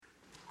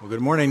Well, good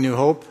morning, New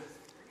Hope.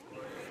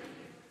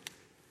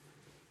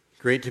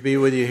 Great to be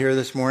with you here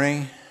this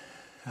morning.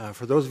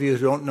 For those of you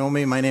who don't know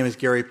me, my name is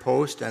Gary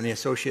Post. I'm the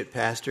associate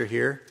pastor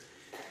here.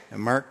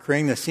 And Mark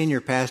Kring, the senior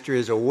pastor,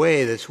 is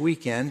away this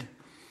weekend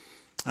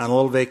on a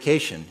little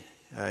vacation.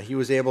 He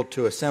was able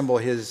to assemble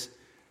his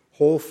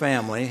whole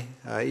family,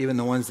 even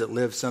the ones that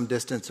live some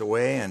distance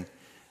away, and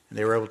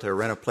they were able to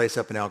rent a place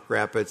up in Elk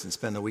Rapids and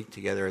spend the week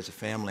together as a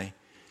family.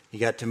 He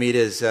got to meet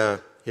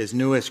his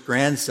newest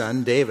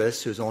grandson,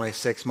 Davis, who's only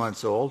 6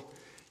 months old,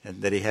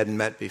 and that he hadn't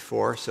met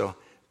before. So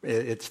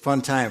it's a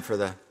fun time for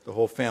the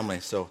whole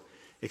family. So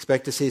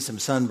expect to see some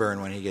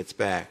sunburn when he gets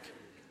back.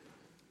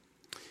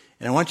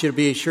 And I want you to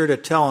be sure to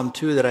tell him,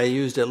 too, that I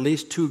used at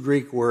least 2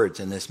 Greek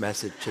words in this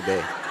message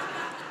today.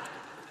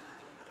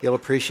 He'll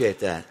appreciate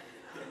that.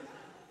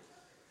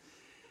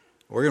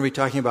 We're going to be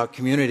talking about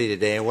community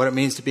today and what it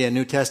means to be a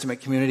New Testament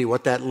community,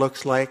 what that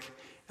looks like,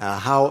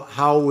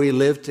 how we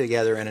live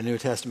together in a New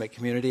Testament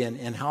community,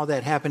 and how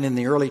that happened in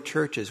the early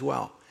church as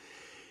well,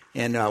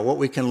 and what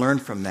we can learn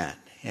from that,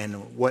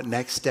 and what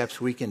next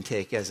steps we can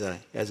take as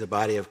a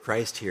body of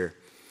Christ here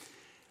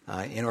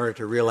in order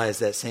to realize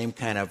that same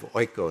kind of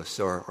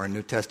oikos or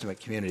New Testament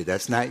community.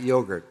 That's not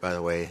yogurt, by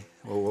the way.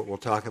 We'll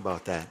talk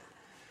about that.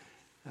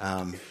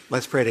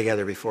 Let's pray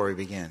together before we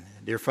begin.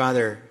 Dear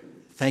Father,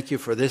 thank you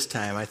for this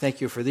time. I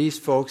thank you for these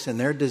folks and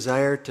their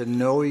desire to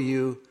know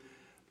you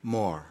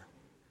more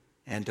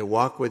and to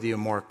walk with you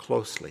more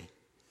closely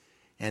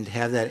and to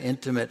have that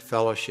intimate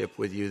fellowship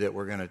with you that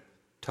we're going to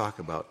talk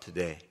about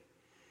today.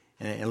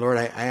 And Lord,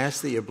 I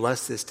ask that you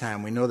bless this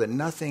time. We know that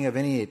nothing of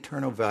any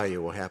eternal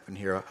value will happen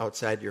here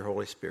outside your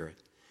Holy Spirit.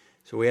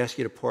 So we ask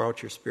you to pour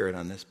out your Spirit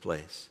on this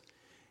place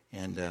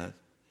and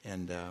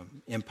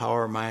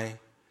empower my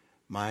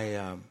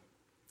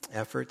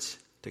efforts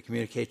to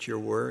communicate your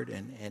word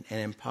and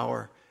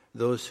empower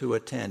those who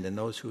attend and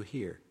those who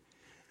hear,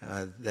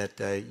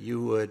 that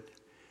you would,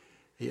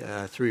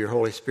 through your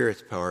Holy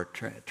Spirit's power,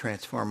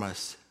 transform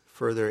us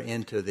further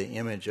into the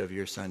image of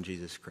your Son,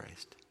 Jesus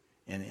Christ.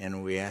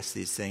 And we ask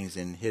these things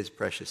in his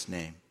precious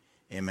name.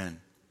 Amen.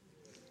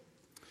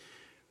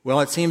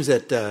 Well, it seems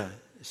that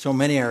so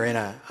many are in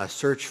a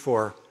search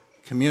for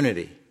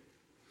community,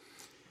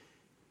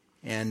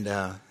 and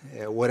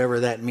whatever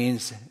that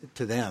means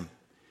to them.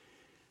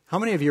 How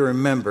many of you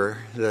remember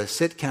the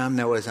sitcom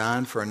that was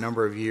on for a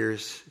number of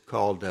years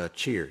called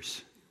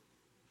Cheers?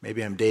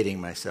 Maybe I'm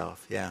dating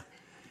myself, yeah.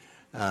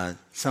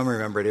 Some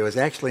remember it. It was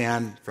actually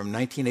on from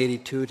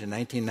 1982 to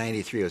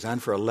 1993. It was on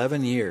for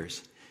 11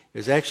 years. It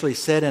was actually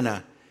set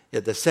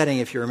the setting,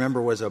 if you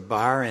remember, was a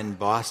bar in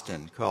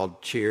Boston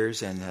called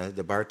Cheers, and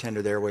the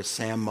bartender there was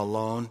Sam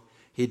Malone.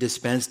 He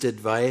dispensed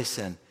advice,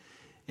 and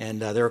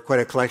there were quite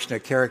a collection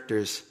of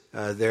characters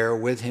there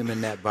with him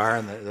in that bar,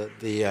 and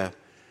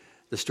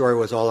the story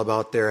was all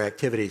about their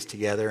activities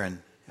together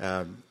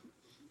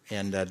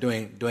and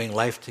doing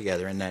life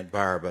together in that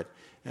bar. But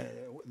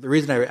the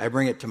reason I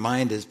bring it to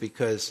mind is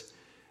because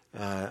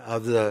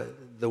of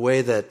the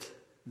way that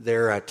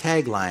their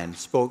tagline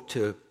spoke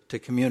to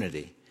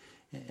community.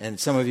 And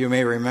some of you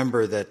may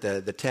remember that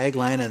the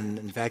tagline, and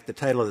in fact the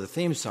title of the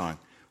theme song,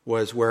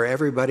 was "Where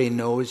Everybody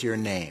Knows Your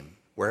Name."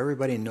 Where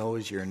everybody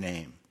knows your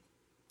name.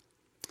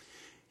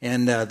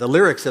 And the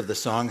lyrics of the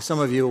song, some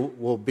of you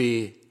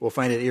will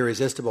find it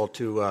irresistible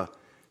to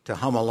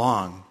hum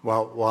along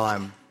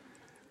while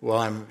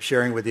I'm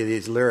sharing with you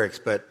these lyrics.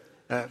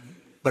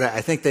 But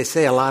I think they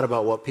say a lot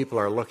about what people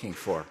are looking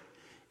for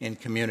in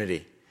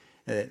community.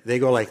 They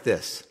go like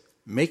this: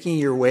 making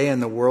your way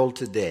in the world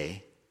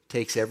today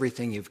takes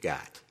everything you've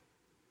got.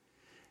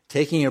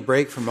 Taking a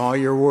break from all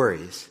your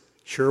worries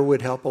sure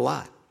would help a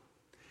lot.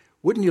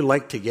 Wouldn't you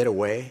like to get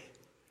away?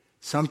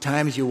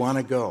 Sometimes you want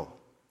to go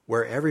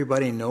where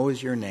everybody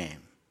knows your name,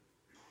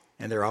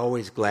 and they're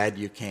always glad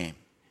you came.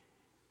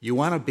 You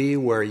want to be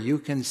where you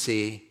can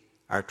see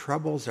our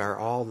troubles are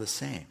all the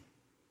same.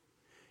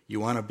 You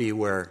want to be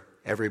where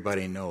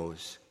everybody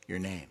knows your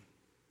name.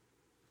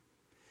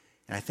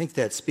 And I think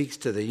that speaks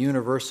to the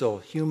universal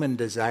human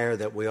desire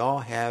that we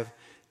all have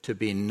to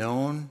be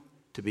known,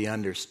 to be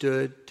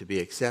understood, to be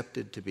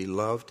accepted, to be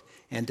loved,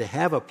 and to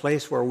have a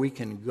place where we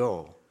can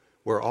go,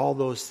 where all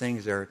those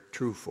things are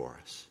true for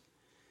us.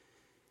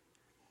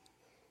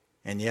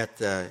 And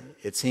yet,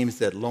 it seems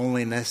that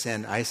loneliness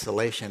and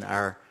isolation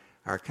are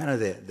kind of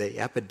the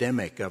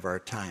epidemic of our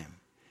time,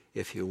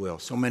 if you will.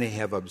 So many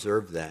have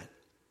observed that.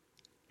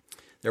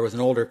 There was an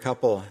older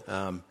couple,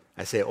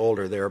 I say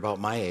older, they're about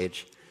my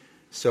age.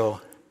 So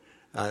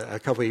a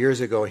couple of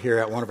years ago here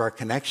at one of our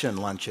connection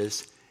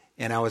lunches,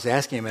 and I was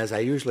asking him, as I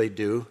usually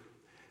do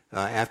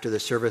after the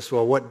service,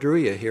 well, what drew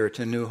you here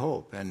to New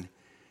Hope?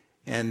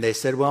 And they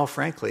said, well,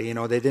 frankly,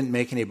 they didn't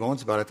make any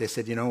bones about it. They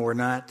said, we're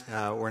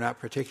not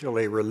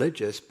particularly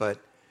religious, but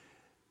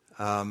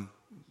the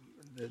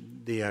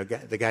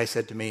guy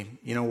said to me,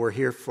 we're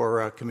here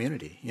for a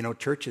community.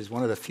 Church is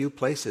one of the few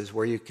places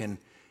where you can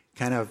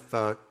kind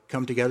of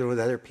come together with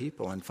other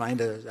people and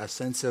find a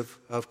sense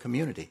of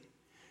community.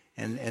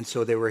 And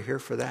so they were here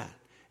for that.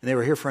 And they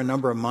were here for a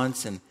number of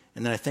months, and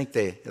And then I think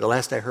the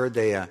last I heard,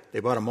 they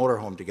bought a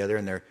motorhome together,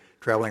 and they're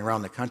traveling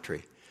around the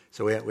country.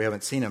 So we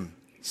haven't seen them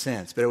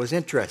since. But it was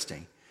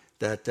interesting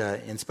that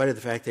in spite of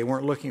the fact they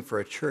weren't looking for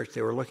a church,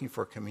 they were looking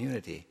for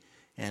community,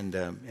 and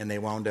they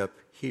wound up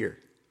here.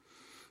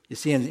 You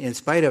see, in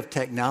spite of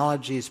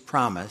technology's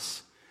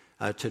promise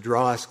to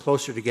draw us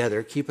closer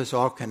together, keep us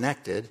all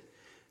connected,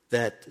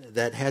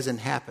 that hasn't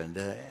happened.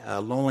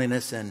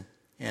 Loneliness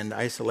and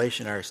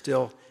isolation are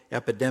still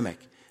epidemic.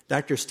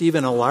 Dr.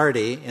 Stephen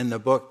Ilardi, in the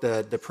book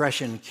The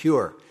Depression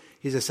Cure,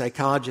 he's a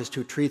psychologist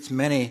who treats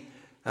many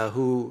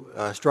who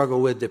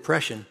struggle with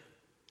depression,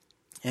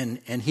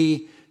 and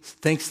he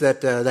thinks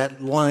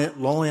that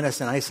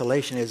loneliness and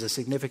isolation is a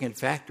significant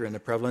factor in the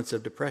prevalence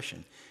of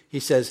depression. He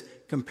says,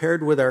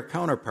 compared with our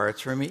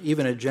counterparts from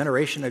even a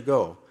generation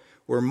ago,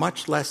 we're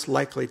much less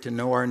likely to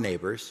know our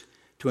neighbors,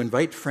 to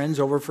invite friends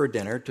over for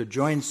dinner, to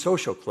join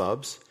social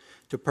clubs,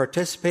 to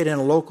participate in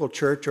a local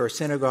church or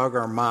synagogue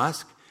or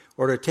mosque,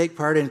 or to take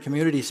part in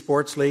community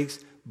sports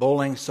leagues,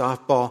 bowling,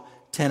 softball,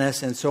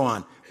 tennis, and so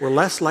on. We're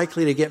less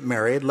likely to get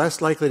married, less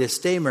likely to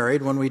stay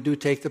married when we do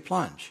take the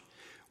plunge.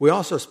 We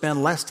also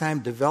spend less time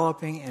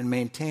developing and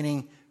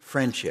maintaining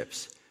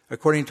friendships.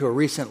 According to a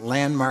recent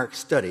landmark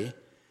study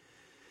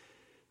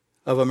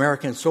of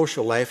American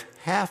social life,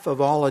 half of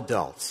all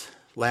adults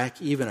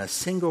lack even a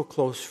single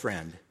close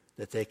friend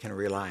that they can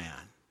rely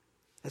on.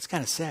 That's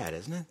kind of sad,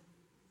 isn't it?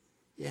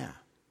 Yeah.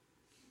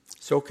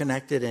 So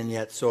connected and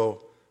yet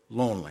so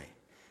lonely.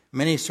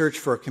 Many search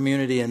for a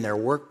community in their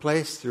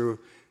workplace, through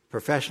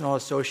professional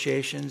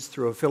associations,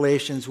 through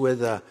affiliations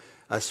with a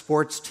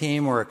sports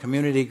team or a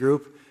community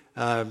group.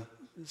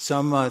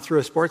 Some through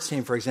a sports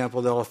team, for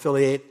example, they'll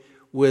affiliate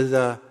with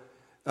a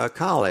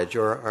college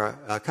or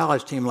a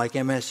college team like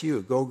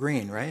MSU. Go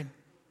Green, right?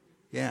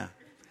 Yeah.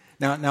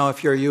 Now,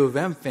 if you're a U of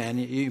M fan,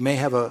 you may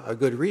have a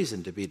good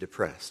reason to be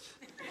depressed.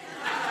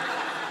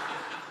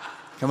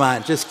 Come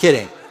on, just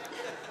kidding.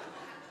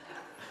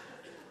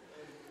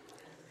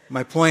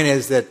 My point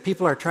is that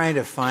people are trying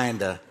to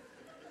find a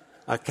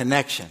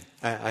connection,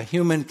 a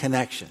human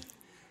connection,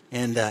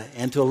 and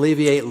to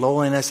alleviate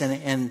loneliness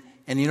and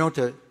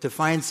to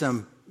find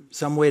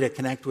some way to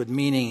connect with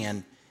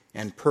meaning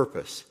and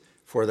purpose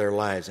for their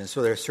lives. And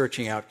so they're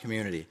searching out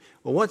community.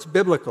 Well, what's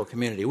biblical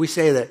community? We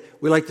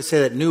like to say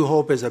that New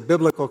Hope is a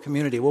biblical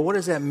community. Well, what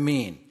does that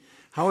mean?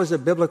 How is a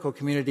biblical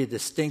community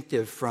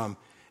distinctive from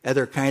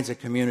other kinds of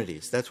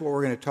communities? That's what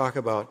we're going to talk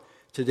about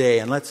today.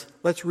 And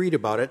let's read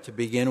about it to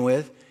begin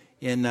with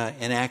in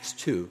Acts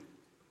 2.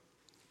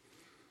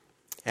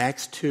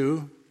 Acts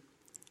 2,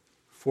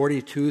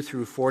 42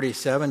 through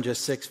 47,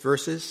 just 6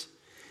 verses.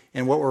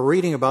 And what we're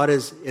reading about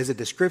is a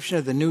description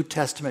of the New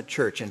Testament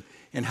church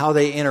and how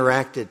they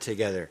interacted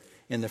together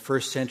in the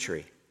first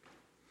century.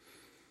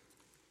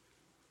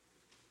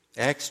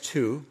 Acts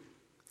 2,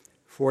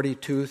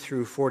 42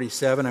 through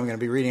 47. I'm going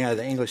to be reading out of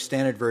the English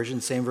Standard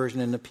Version, same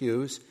version in the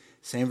pews,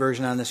 same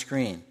version on the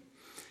screen.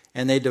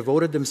 And they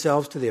devoted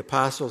themselves to the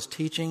apostles'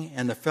 teaching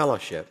and the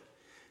fellowship,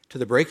 to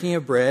the breaking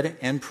of bread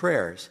and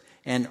prayers.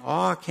 And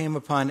awe came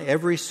upon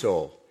every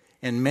soul,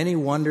 and many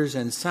wonders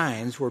and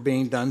signs were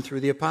being done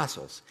through the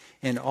apostles.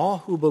 And all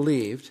who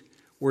believed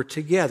were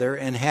together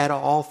and had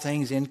all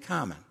things in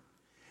common.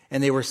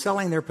 And they were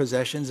selling their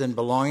possessions and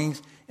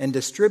belongings and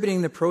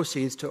distributing the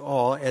proceeds to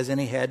all as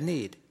any had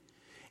need.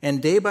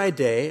 And day by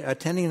day,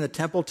 attending the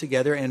temple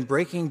together and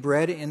breaking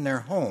bread in their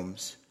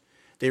homes,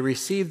 they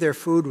received their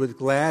food with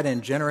glad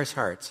and generous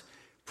hearts,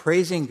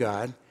 praising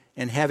God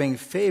and having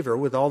favor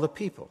with all the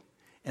people.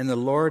 And the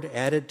Lord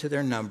added to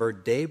their number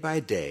day by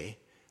day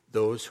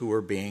those who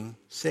were being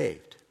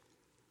saved.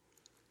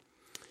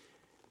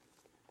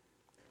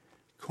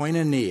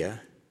 Koinonia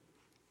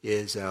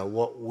is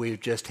what we've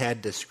just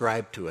had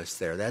described to us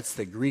there. That's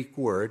the Greek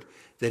word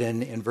that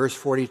in verse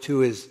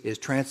 42 is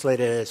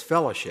translated as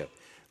fellowship.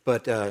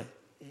 But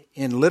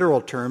in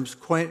literal terms,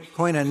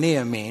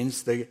 koinonia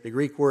means, the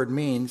Greek word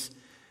means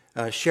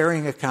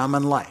sharing a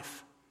common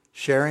life.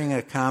 Sharing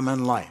a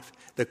common life.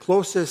 The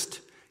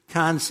closest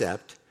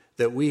concept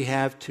that we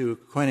have to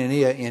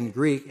koinonia in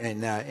Greek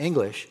and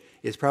English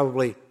is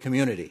probably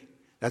community.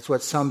 That's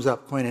what sums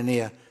up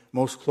koinonia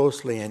most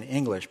closely in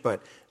English.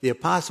 But the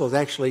apostles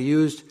actually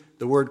used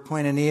the word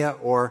koinonia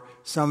or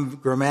some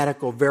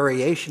grammatical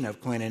variation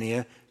of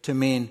koinonia to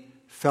mean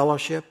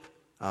fellowship,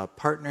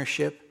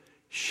 partnership,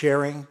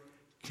 sharing,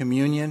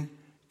 communion,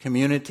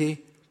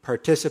 community,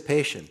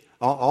 participation.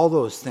 All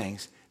those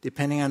things,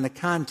 depending on the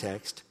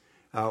context,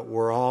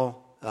 were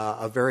all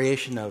a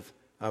variation of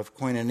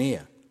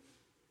koinonia.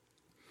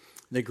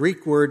 The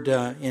Greek word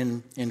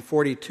in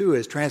 42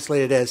 is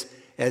translated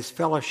as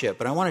fellowship,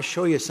 but I want to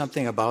show you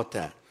something about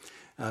that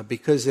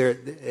because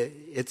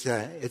it's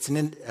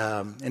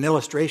an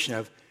illustration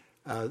of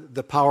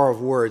the power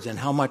of words and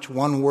how much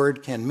one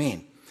word can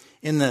mean.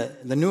 In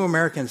the New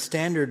American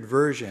Standard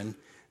Version,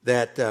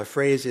 that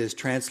phrase is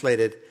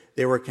translated,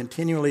 they were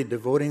continually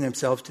devoting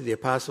themselves to the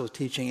apostles'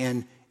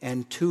 teaching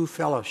and to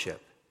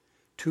fellowship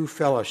to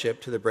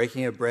the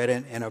breaking of bread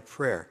and of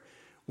prayer.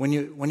 When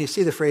you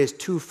see the phrase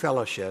to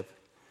fellowship,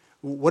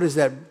 what does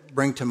that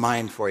bring to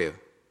mind for you?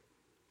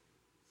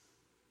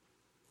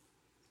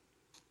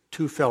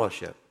 to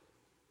fellowship.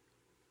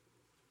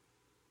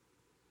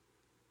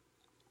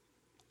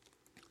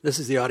 This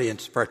is the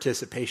audience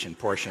participation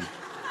portion.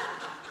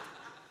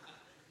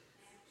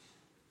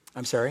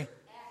 I'm sorry?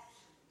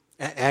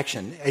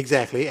 Action,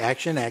 exactly.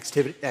 Action,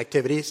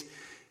 activities.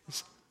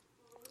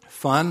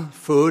 Fun,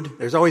 food.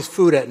 There's always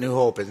food at New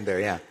Hope, isn't there?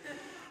 Yeah.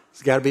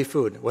 It's got to be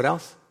food. What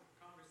else?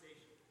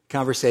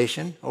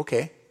 Conversation.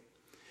 Okay.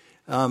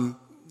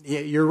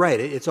 You're right.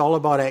 It's all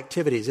about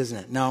activities, isn't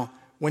it? Now,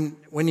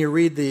 when you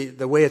read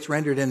the way it's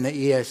rendered in the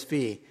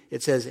ESV,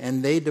 it says,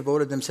 and they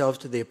devoted themselves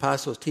to the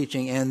apostles'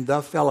 teaching and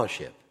the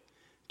fellowship,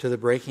 to the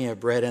breaking of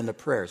bread and the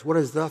prayers. What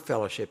does the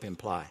fellowship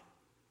imply?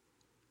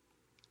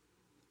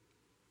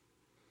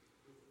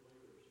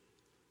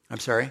 I'm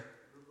sorry?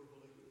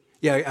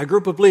 Yeah, a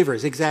group of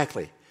believers,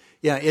 exactly.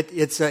 Yeah,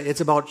 it's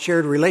about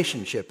shared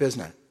relationship, isn't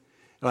it?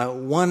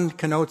 One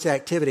connotes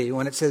activity.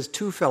 When it says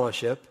to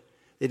fellowship,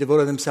 they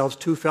devoted themselves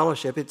to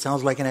fellowship, it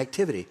sounds like an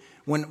activity.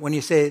 When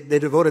you say they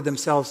devoted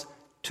themselves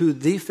to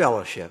the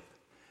fellowship,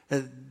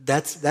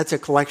 that's a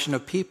collection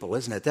of people,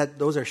 isn't it?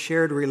 Those are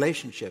shared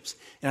relationships.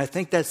 And I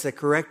think that's the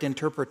correct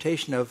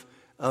interpretation of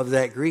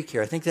that Greek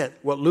here. I think that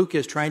what Luke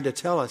is trying to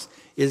tell us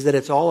is that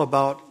it's all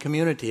about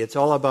community. It's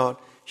all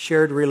about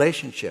shared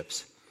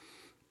relationships.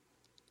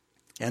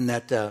 And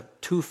that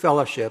to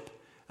fellowship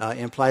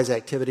implies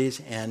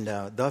activities, and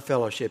the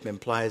fellowship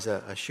implies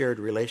a shared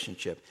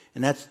relationship.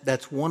 And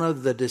that's one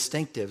of the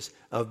distinctives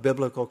of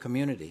biblical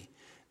community.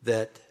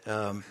 That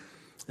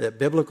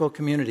biblical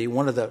community,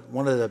 one of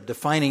the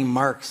defining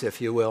marks, if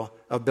you will,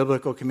 of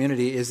biblical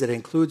community is that it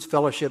includes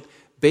fellowship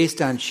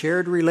based on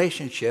shared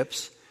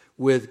relationships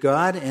with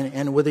God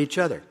and with each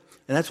other.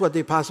 And that's what the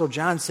Apostle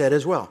John said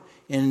as well.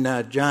 In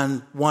 1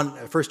 John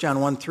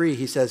 1:3,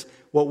 he says,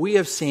 "What we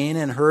have seen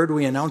and heard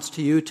we announce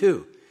to you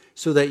too,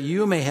 so that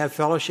you may have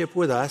fellowship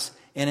with us,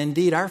 and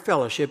indeed our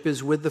fellowship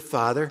is with the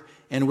Father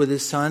and with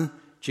His Son,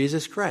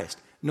 Jesus Christ."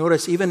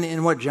 Notice even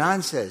in what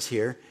John says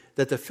here,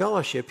 that the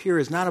fellowship here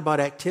is not about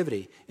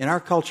activity. In our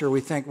culture,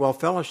 we think, well,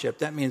 fellowship,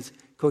 that means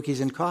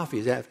cookies and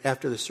coffees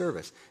after the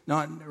service.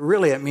 No,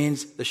 really it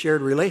means the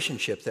shared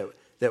relationship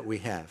that we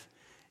have.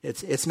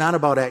 It's not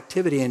about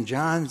activity in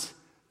John's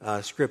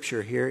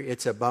scripture here.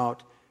 It's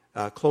about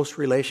close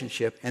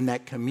relationship and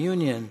that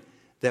communion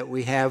that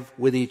we have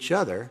with each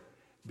other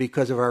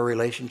because of our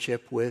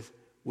relationship with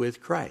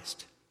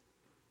Christ.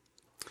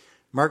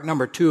 Mark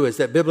number 2 is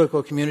that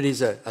biblical community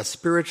is a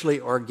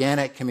spiritually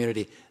organic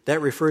community. That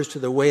refers to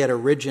the way it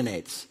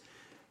originates.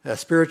 A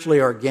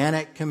spiritually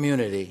organic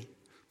community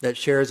that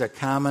shares a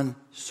common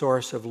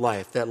source of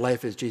life. That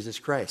life is Jesus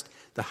Christ.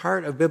 The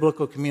heart of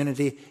biblical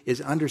community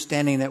is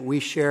understanding that we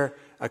share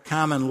a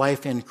common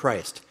life in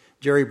Christ.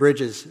 Jerry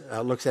Bridges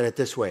looks at it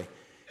this way.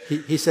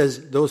 He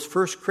says those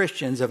first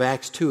Christians of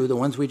Acts 2, the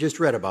ones we just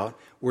read about,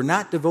 were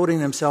not devoting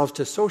themselves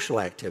to social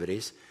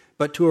activities,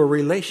 but to a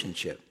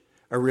relationship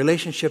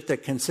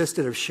that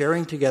consisted of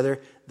sharing together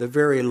the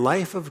very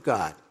life of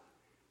God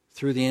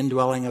through the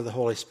indwelling of the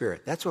Holy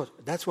Spirit. That's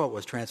what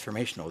was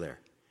transformational there.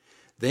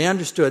 They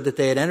understood that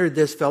they had entered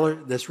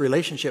this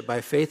relationship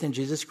by faith in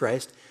Jesus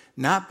Christ,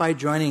 not by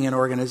joining an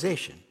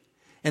organization.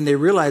 And they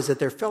realized that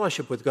their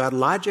fellowship with God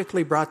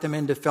logically brought them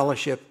into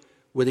fellowship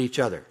with each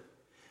other.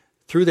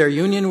 Through their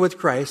union with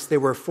Christ, they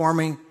were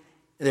formed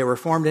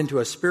into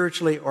a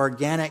spiritually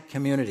organic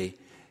community.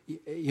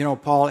 You know,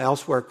 Paul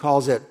elsewhere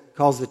calls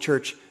the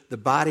church the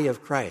body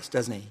of Christ,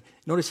 doesn't he?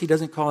 Notice he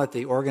doesn't call it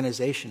the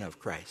organization of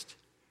Christ,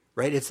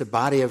 right? It's the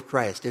body of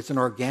Christ. It's an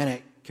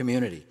organic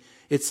community.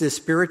 It's this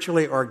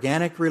spiritually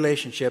organic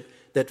relationship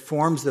that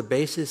forms the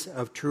basis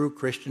of true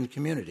Christian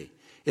community.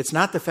 It's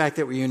not the fact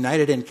that we're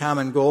united in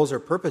common goals or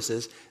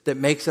purposes that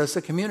makes us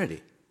a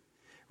community.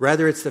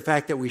 Rather, it's the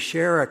fact that we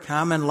share a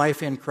common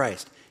life in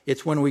Christ.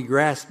 It's when we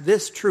grasp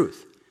this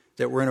truth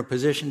that we're in a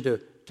position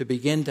to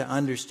begin to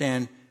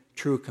understand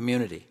true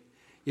community.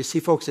 You see,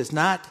 folks, it's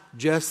not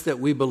just that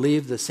we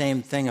believe the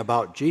same thing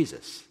about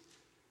Jesus.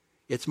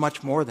 It's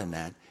much more than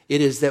that.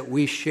 It is that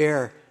we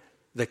share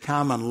the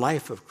common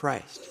life of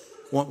Christ.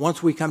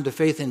 Once we come to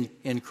faith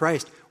in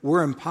Christ,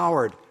 we're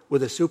empowered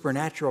with a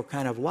supernatural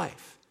kind of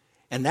life.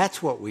 And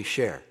that's what we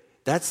share.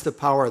 That's the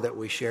power that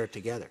we share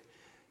together.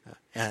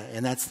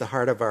 And that's the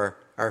heart of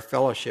our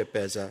fellowship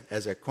as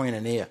a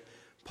koinonia.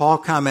 Paul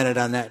commented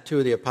on that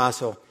too, the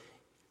apostle,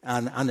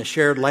 on the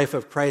shared life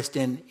of Christ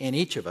in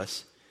each of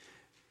us.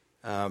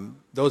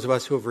 Those of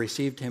us who have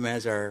received him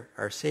as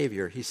our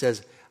Savior. He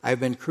says, I've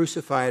been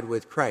crucified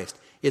with Christ.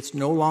 It's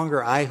no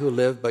longer I who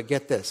live, but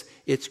get this,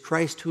 it's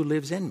Christ who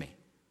lives in me.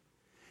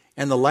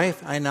 And the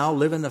life I now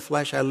live in the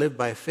flesh, I live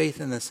by faith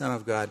in the Son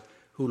of God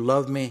who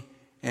loved me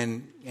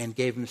and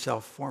gave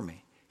himself for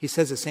me. He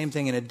says the same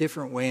thing in a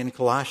different way in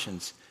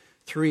Colossians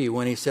 3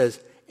 when he says,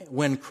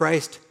 when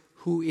Christ,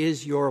 who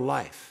is your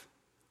life,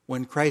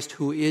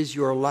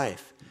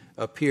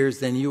 appears,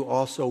 then you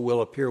also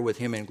will appear with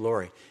him in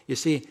glory. You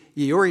see,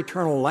 your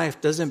eternal life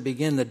doesn't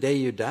begin the day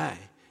you die.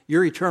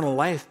 Your eternal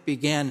life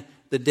began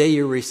the day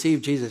you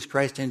received Jesus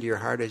Christ into your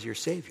heart as your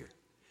Savior.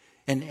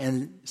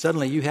 And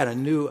suddenly you had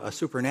a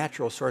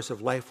supernatural source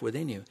of life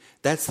within you.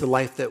 That's the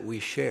life that we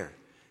share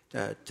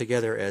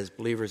together as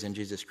believers in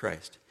Jesus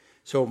Christ.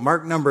 So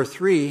mark number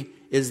 3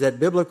 is that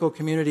biblical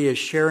community is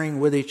sharing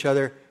with each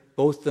other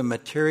both the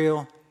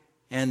material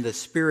and the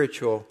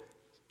spiritual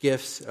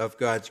gifts of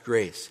God's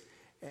grace.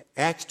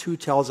 Acts 2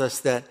 tells us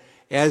that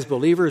as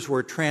believers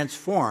were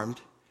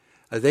transformed,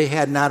 they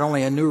had not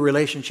only a new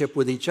relationship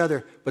with each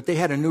other, but they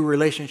had a new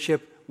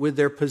relationship with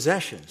their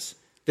possessions,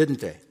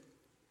 didn't they?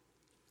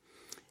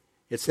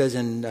 It says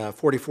in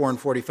 44 and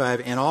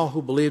 45, and all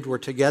who believed were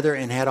together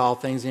and had all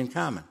things in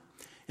common.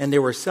 And they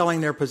were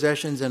selling their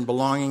possessions and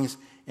belongings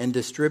and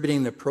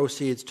distributing the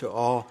proceeds to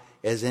all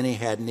as any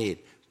had need.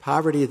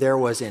 Poverty there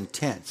was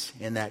intense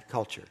in that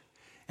culture.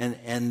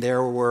 And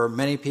there were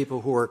many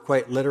people who were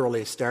quite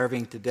literally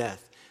starving to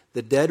death.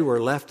 The dead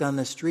were left on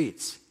the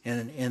streets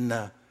in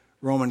the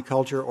Roman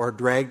culture or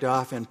dragged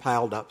off and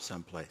piled up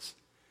someplace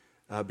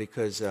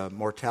because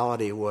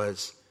mortality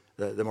was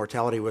the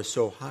mortality was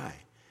so high.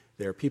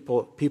 There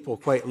people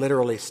quite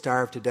literally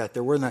starved to death.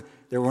 There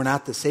were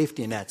not the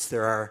safety nets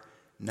there are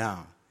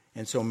now,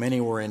 and so many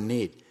were in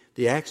need.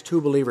 The Acts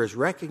 2 believers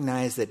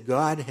recognized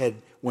that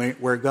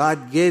where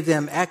God gave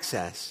them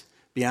excess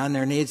beyond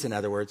their needs, in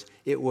other words,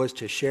 it was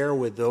to share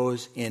with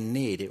those in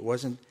need. It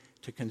wasn't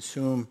to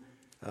consume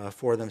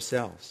for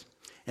themselves.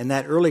 And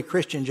that early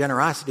Christian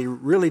generosity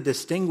really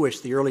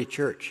distinguished the early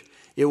church.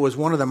 It was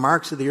one of the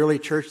marks of the early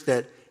church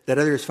that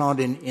others found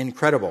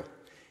incredible.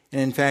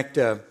 And in fact,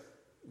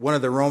 one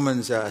of the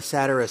Romans, a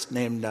satirist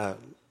named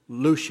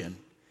Lucian,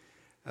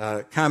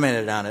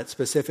 commented on it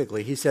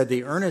specifically. He said,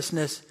 the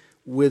earnestness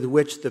with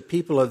which the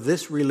people of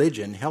this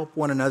religion help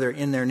one another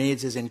in their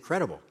needs is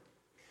incredible.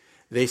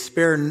 They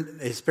spare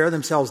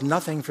themselves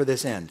nothing for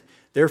this end.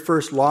 Their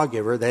first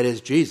lawgiver, that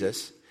is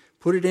Jesus,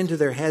 put it into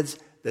their heads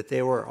that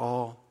they were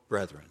all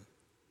brethren.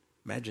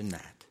 Imagine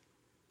that.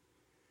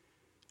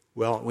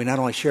 Well, we not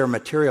only share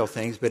material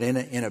things, but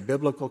in a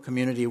biblical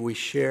community, we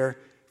share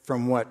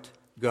from what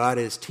God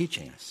is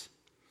teaching us.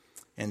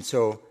 And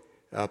so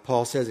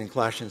Paul says in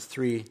Colossians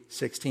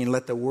 3:16,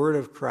 let the word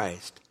of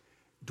Christ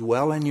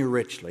dwell in you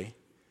richly,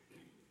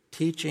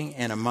 teaching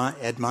and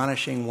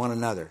admonishing one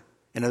another.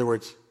 In other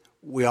words,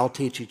 we all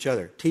teach each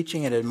other.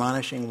 Teaching and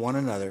admonishing one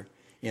another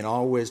in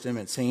all wisdom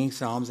and singing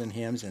psalms and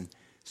hymns and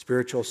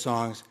spiritual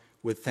songs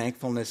with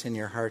thankfulness in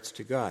your hearts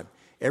to God.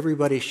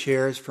 Everybody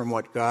shares from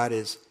what God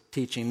is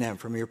teaching them.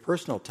 From your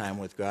personal time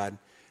with God,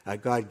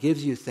 God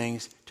gives you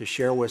things to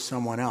share with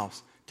someone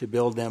else, to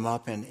build them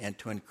up and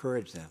to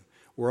encourage them.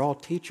 We're all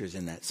teachers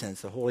in that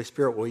sense. The Holy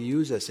Spirit will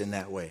use us in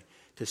that way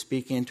to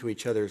speak into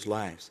each other's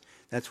lives.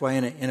 That's why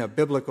in a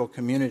biblical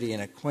community, in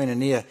a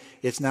koinonia,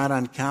 it's not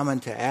uncommon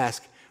to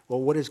ask, well,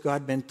 what has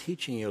God been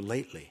teaching you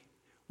lately?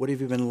 What have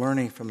you been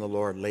learning from the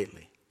Lord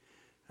lately?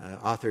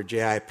 Author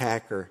J.I.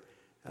 Packer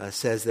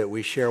says that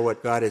we share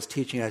what God is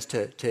teaching us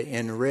to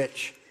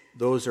enrich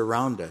those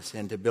around us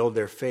and to build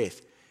their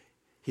faith.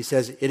 He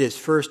says, it is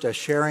first a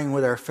sharing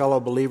with our fellow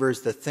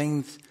believers the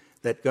things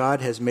that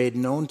God has made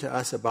known to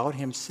us about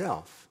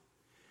himself,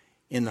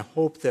 in the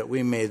hope that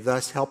we may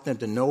thus help them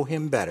to know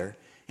him better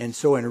and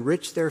so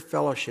enrich their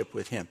fellowship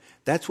with him.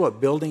 That's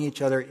what building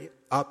each other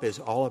up is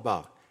all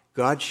about.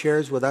 God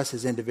shares with us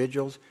as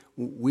individuals.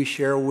 We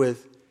share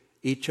with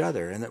each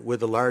other and with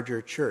the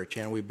larger church,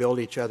 and we build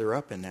each other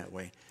up in that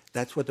way.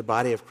 That's what the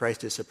body of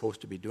Christ is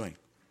supposed to be doing.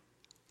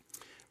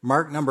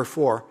 Mark number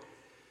 4,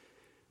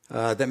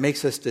 that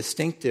makes us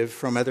distinctive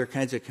from other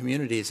kinds of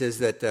communities is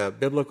that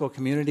biblical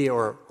community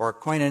or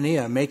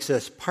koinonia makes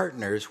us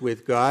partners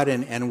with God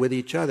and with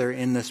each other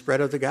in the spread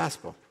of the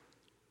gospel.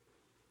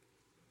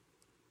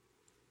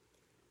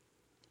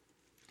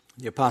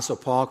 The Apostle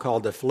Paul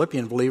called the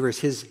Philippian believers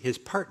his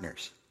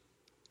partners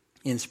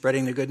in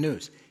spreading the good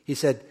news. He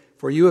said,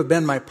 for you have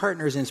been my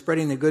partners in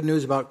spreading the good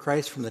news about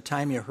Christ from the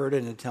time you heard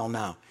it until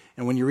now.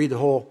 And when you read the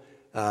whole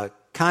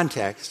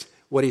context,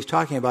 what he's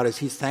talking about is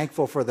he's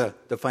thankful for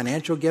the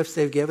financial gifts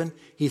they've given.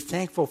 He's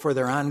thankful for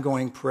their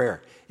ongoing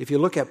prayer. If you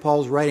look at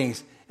Paul's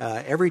writings,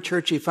 every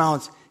church he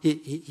founds,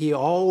 he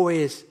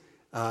always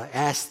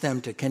asks them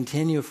to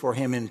continue for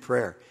him in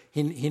prayer.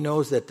 He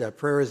knows that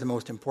prayer is the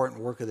most important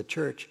work of the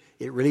church.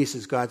 It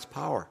releases God's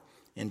power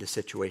into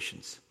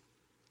situations.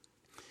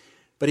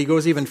 But he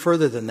goes even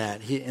further than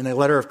that. In the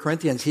letter of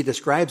Corinthians, he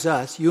describes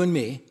us, you and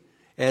me,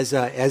 as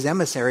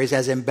emissaries,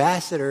 as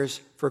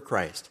ambassadors for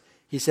Christ.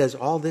 He says,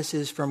 all this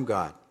is from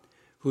God,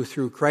 who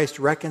through Christ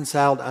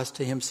reconciled us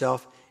to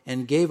himself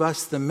and gave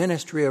us the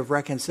ministry of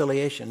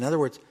reconciliation. In other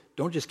words,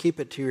 don't just keep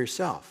it to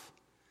yourself.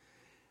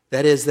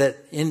 That is that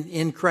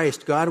in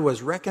Christ, God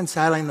was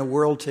reconciling the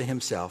world to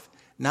himself,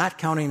 not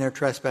counting their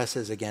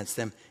trespasses against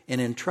them, and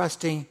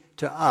entrusting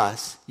to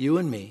us, you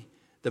and me,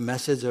 the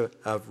message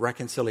of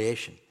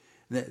reconciliation.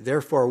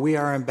 Therefore, we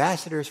are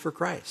ambassadors for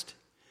Christ.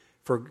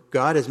 For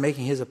God is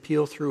making his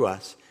appeal through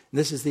us. And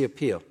this is the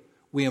appeal.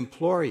 We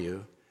implore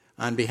you,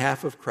 on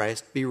behalf of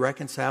Christ, be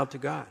reconciled to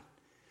God.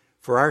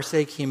 For our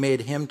sake he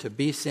made him to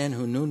be sin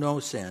who knew no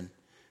sin,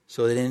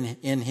 so that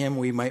in him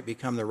we might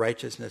become the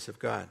righteousness of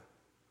God.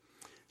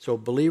 So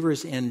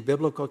believers in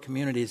biblical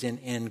communities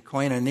in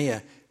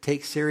koinonia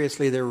take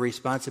seriously their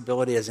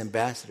responsibility as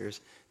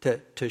ambassadors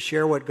to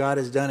share what God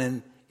has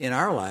done in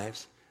our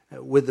lives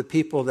with the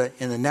people that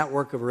in the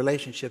network of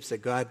relationships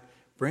that God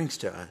brings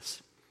to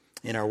us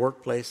in our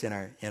workplace, in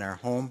our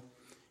home,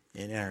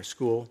 in our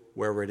school,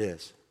 wherever it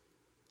is.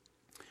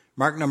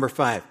 Mark number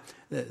 5.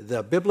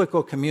 The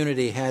biblical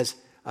community has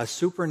a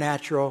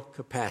supernatural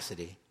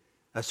capacity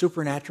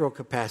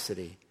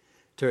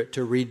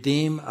to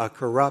redeem a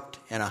corrupt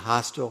and a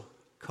hostile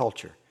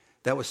culture.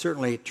 That was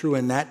certainly true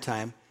in that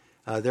time.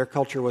 Their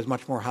culture was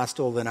much more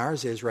hostile than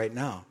ours is right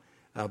now.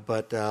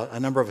 But a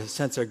number of a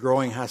sense of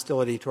growing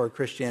hostility toward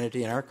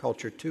Christianity in our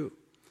culture too.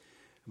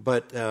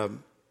 But the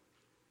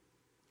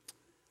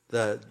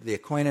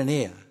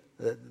koinonia,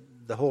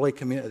 the holy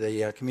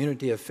the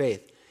community of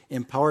faith,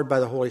 empowered by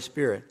the Holy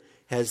Spirit,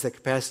 has the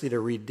capacity to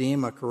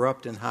redeem a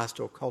corrupt and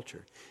hostile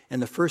culture.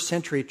 And the first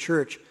century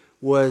church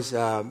was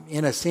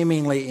in a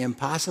seemingly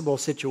impossible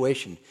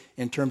situation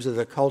in terms of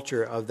the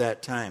culture of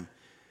that time.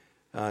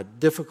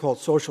 Difficult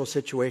social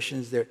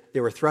situations. They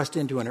were thrust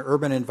into an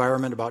urban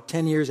environment about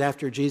 10 years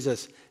after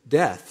Jesus'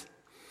 death.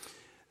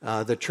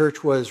 The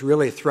church was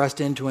really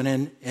thrust into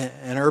an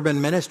urban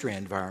ministry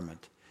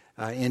environment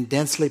in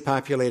densely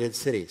populated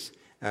cities.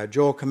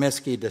 Joel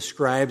Comiskey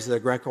describes the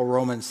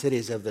Greco-Roman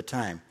cities of the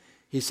time.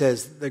 He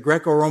says, the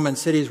Greco-Roman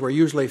cities were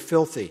usually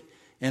filthy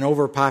and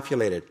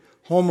overpopulated.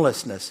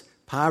 Homelessness,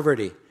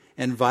 poverty,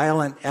 and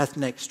violent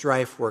ethnic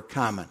strife were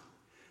common.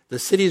 The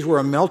cities were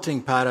a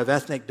melting pot of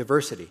ethnic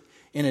diversity.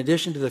 In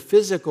addition to the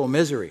physical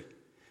misery,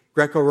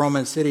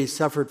 Greco-Roman cities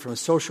suffered from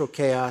social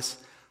chaos,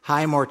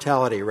 high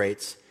mortality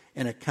rates,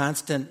 and a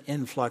constant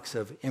influx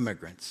of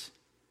immigrants.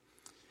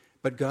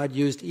 But God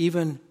used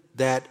even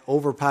that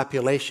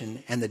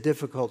overpopulation and the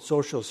difficult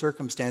social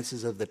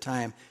circumstances of the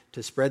time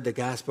to spread the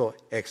gospel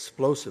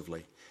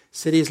explosively.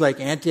 Cities like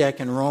Antioch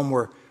and Rome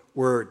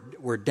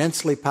were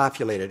densely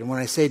populated. And when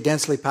I say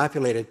densely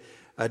populated,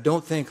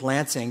 don't think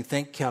Lansing,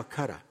 think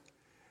Calcutta.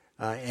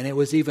 And it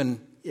was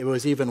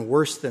even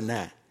worse than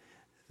that.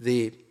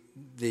 The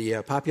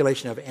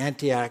population of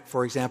Antioch,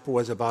 for example,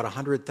 was about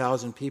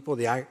 100,000 people,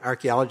 the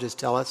archaeologists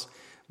tell us,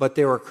 but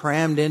they were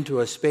crammed into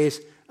a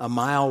space a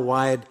mile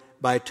wide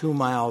by 2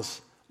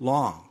 miles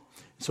long.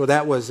 So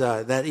that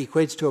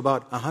equates to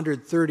about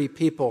 130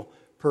 people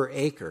per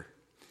acre,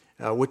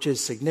 which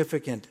is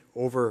significant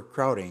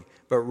overcrowding.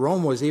 But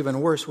Rome was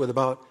even worse with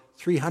about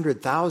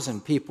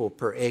 300,000 people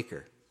per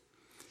acre.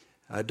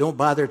 Don't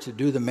bother to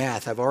do the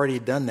math. I've already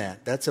done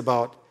that. That's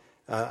about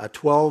a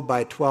 12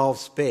 by 12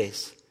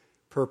 space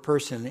per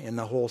person in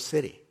the whole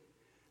city.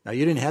 Now,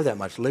 you didn't have that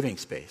much living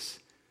space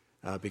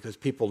because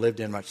people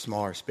lived in much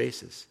smaller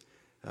spaces.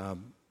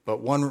 But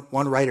one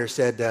writer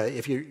said,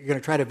 if you're going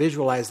to try to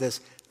visualize this,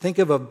 think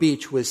of a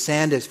beach with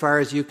sand as far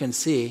as you can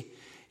see,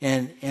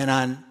 and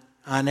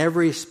on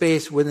every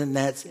space within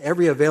that,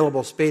 every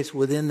available space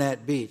within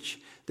that beach,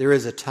 there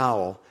is a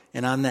towel,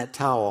 and on that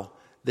towel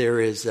there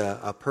is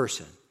a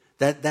person.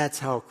 That's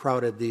how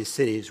crowded these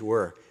cities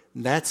were.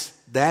 That's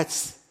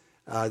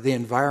the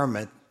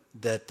environment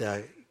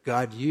that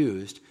God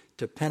used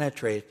to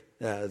penetrate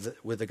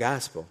with the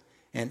gospel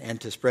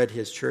and to spread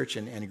His church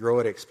and grow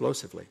it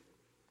explosively.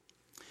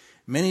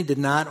 Many did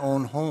not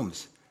own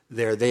homes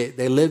there.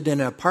 They lived in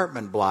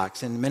apartment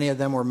blocks, and many of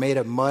them were made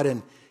of mud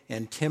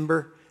and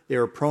timber. They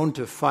were prone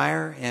to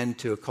fire and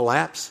to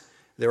collapse.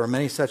 There were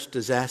many such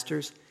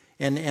disasters.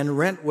 And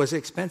rent was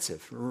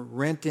expensive.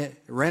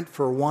 Rent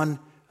for one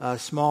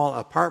small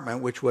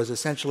apartment, which was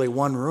essentially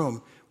one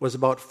room, was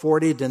about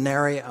 40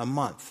 denarii a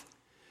month.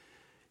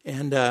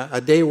 And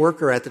a day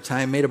worker at the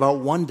time made about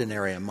 1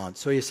 denarii a month.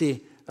 So you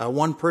see,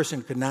 one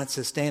person could not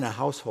sustain a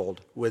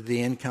household with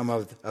the income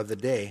of the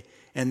day.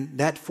 And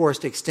that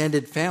forced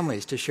extended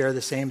families to share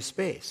the same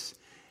space.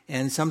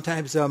 And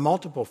sometimes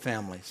multiple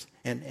families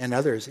and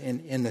others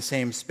in the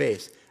same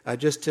space,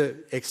 just to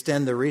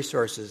extend the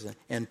resources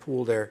and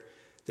pool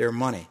their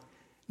money.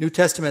 New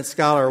Testament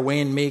scholar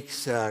Wayne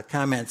Meeks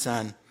comments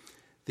on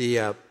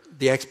the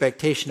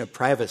expectation of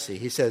privacy.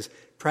 He says,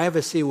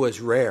 privacy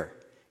was rare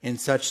in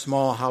such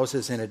small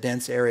houses in a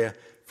dense area.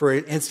 For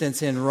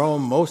instance, in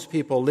Rome, most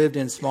people lived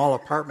in small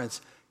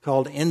apartments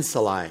called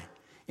insulae,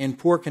 in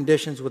poor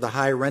conditions with a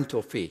high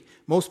rental fee.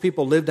 Most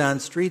people lived on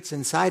streets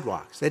and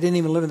sidewalks. They didn't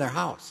even live in their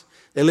house.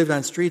 They lived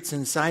on streets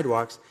and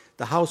sidewalks.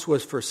 The house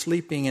was for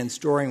sleeping and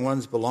storing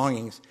one's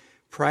belongings.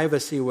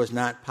 Privacy was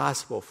not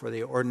possible for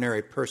the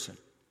ordinary person.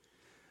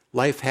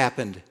 Life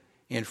happened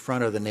in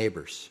front of the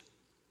neighbors.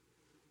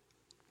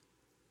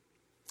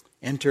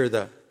 Enter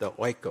the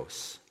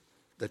oikos,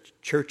 the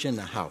church in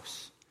the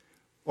house.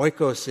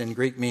 Oikos in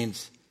Greek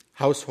means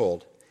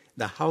household.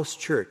 The house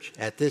church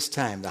at this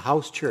time, the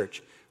house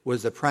church,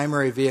 was the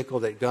primary vehicle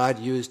that God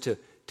used to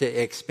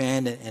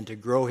expand and to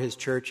grow His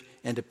church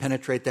and to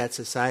penetrate that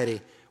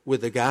society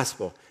with the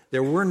gospel.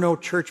 There were no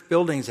church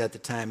buildings at the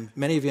time.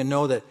 Many of you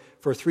know that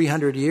for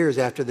 300 years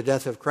after the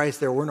death of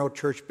Christ, there were no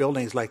church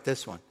buildings like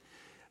this one.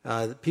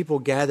 People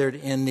gathered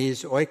in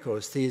these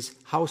oikos, these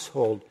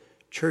household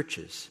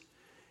churches.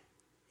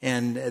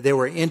 and they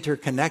were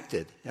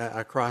interconnected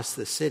across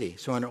the city.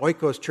 So an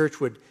oikos church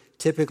would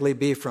typically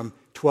be from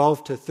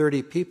 12 to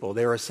 30 people.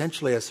 They were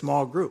essentially a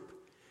small group,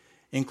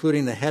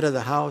 including the head of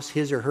the house,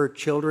 his or her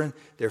children,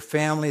 their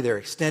family, their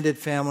extended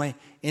family,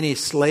 any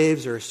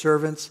slaves or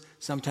servants,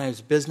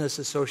 sometimes business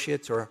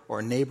associates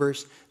or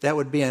neighbors. That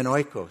would be an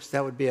oikos.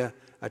 That would be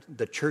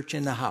the church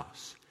in the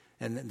house.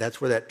 And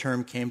that's where that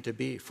term came to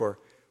be for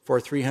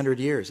 300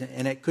 years.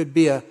 And it could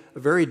be a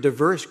very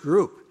diverse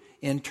group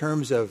in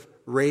terms of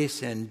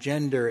race and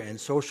gender and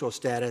social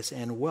status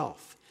and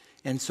wealth.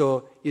 And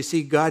so you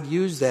see God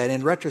used that.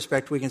 In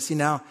retrospect, we can see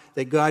now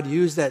that God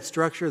used that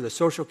structure, the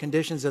social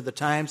conditions of the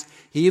times.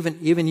 He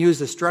even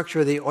used the structure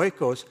of the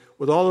oikos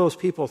with all those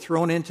people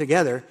thrown in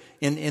together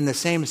in the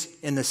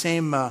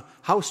same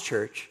house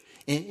church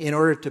in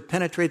order to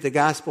penetrate the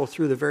gospel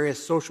through the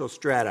various social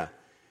strata.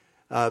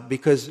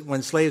 Because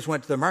when slaves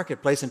went to the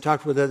marketplace and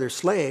talked with other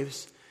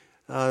slaves,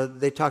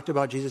 they talked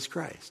about Jesus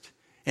Christ.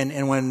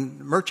 And when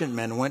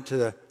merchantmen went to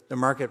the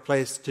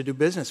marketplace to do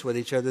business with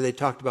each other, they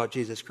talked about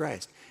Jesus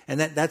Christ. And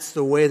that's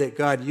the way that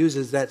God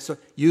used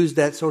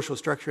that social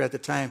structure at the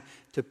time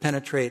to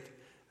penetrate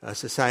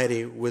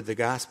society with the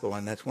gospel.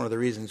 And that's one of the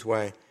reasons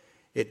why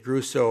it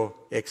grew so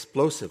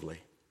explosively.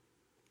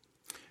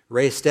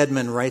 Ray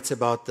Stedman writes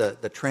about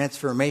the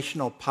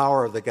transformational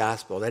power of the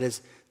gospel. That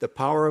is, the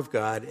power of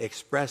God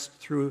expressed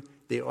through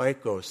the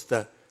oikos,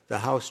 the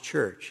house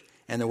church,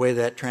 and the way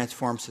that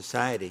transformed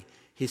society.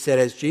 He said,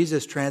 as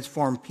Jesus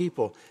transformed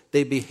people,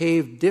 they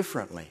behaved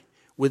differently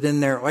within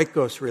their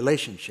oikos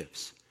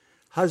relationships.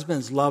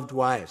 Husbands loved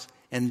wives,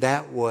 and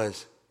that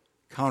was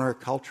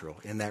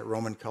countercultural in that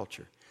Roman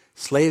culture.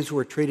 Slaves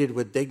were treated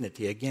with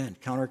dignity, again,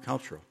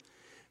 countercultural.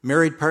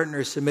 Married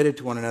partners submitted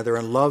to one another,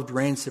 and love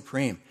reigned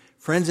supreme.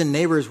 Friends and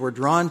neighbors were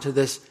drawn to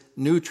this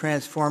new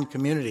transformed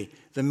community.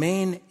 The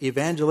main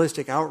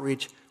evangelistic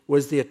outreach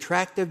was the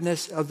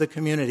attractiveness of the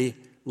community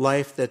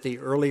life that the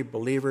early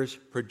believers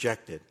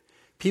projected.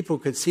 People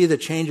could see the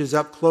changes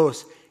up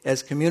close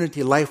as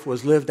community life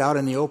was lived out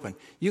in the open.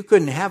 You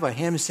couldn't have a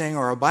hymn sing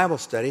or a Bible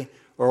study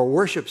or a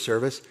worship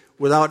service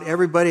without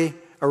everybody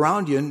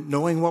around you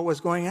knowing what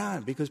was going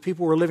on, because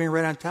people were living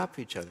right on top of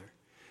each other.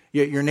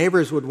 Your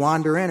neighbors would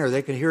wander in, or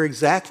they could hear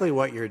exactly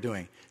what you're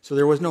doing. So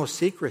there was no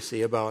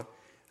secrecy about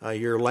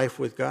your life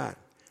with God.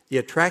 The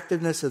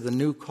attractiveness of the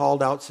new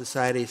called-out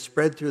society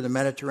spread through the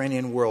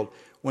Mediterranean world.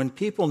 When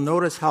people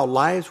noticed how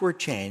lives were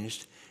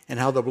changed and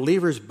how the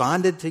believers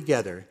bonded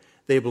together,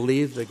 they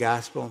believed the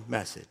gospel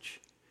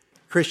message.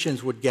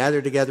 Christians would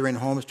gather together in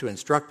homes to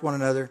instruct one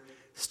another,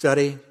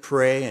 study,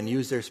 pray, and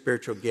use their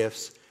spiritual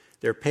gifts.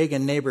 Their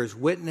pagan neighbors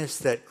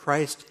witnessed that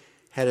Christ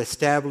had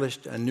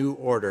established a new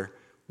order,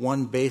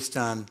 one based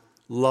on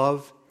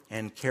love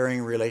and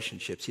caring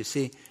relationships. You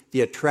see,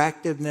 the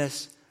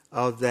attractiveness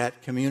of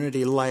that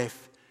community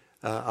life,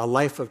 a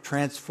life of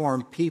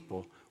transformed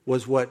people,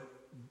 was what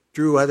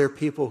drew other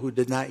people who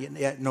did not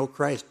yet know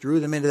Christ, drew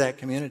them into that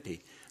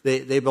community.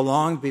 They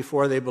belonged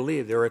before they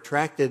believed. They were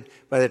attracted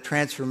by the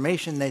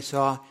transformation they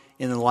saw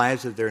in the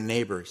lives of their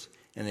neighbors,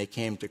 and they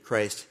came to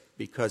Christ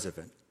because of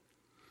it.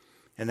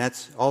 And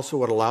that's also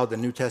what allowed the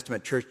New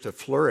Testament church to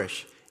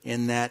flourish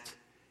in that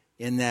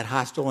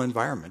hostile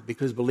environment,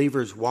 because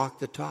believers walked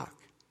the talk.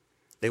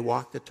 They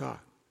walked the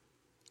talk.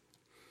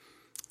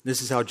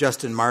 This is how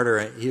Justin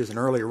Martyr, he was an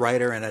early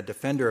writer and a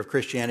defender of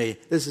Christianity,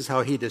 this is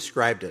how he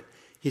described it.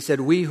 He said,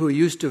 "We who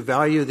used to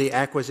value the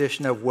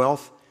acquisition of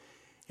wealth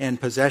and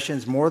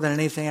possessions more than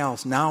anything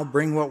else now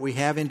bring what we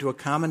have into a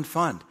common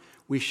fund.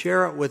 We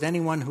share it with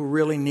anyone who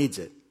really needs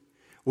it.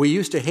 We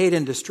used to hate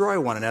and destroy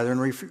one another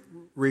and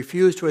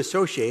refuse to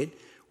associate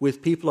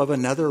with people of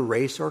another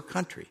race or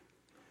country.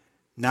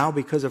 Now,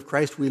 because of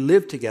Christ, we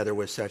live together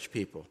with such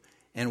people,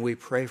 and we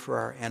pray for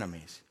our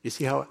enemies." You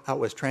see how it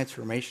was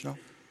transformational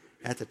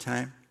at the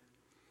time?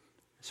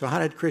 So how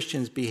did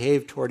Christians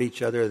behave toward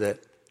each other that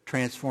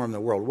transformed the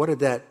world? What did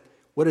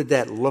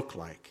that look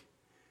like?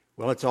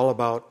 Well, it's all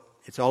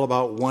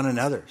about one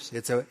another's.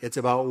 It's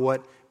about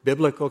what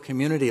biblical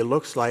community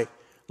looks like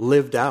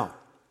lived out.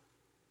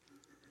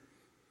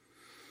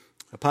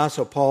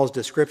 Apostle Paul's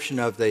description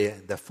of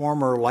the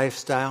former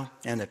lifestyle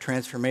and the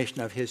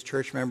transformation of his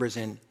church members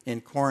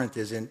in Corinth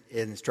is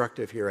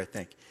instructive here, I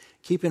think.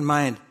 Keep in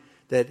mind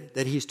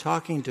that he's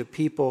talking to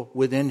people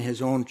within his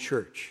own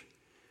church.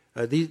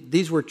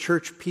 These were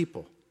church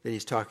people that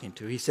he's talking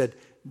to. He said,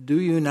 "Do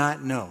you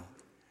not know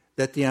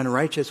that the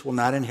unrighteous will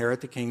not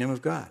inherit the kingdom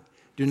of God?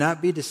 Do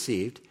not be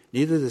deceived,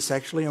 neither the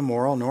sexually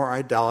immoral, nor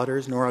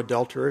idolaters, nor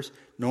adulterers,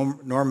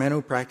 nor men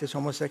who practice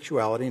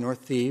homosexuality, nor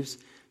thieves,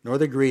 nor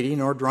the greedy,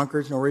 nor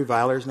drunkards, nor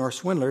revilers, nor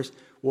swindlers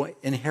will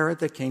inherit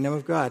the kingdom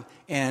of God.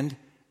 And,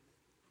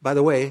 by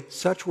the way,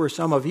 such were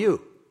some of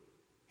you,"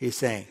 he's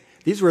saying.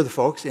 These were the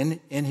folks in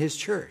his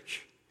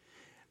church.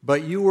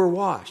 "But you were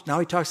washed." Now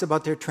he talks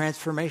about their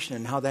transformation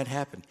and how that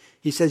happened.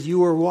 He says, "You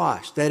were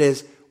washed," that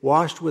is,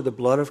 washed with the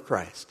blood of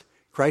Christ.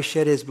 Christ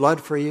shed his blood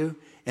for you,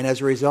 and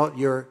as a result,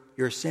 your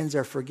sins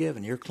are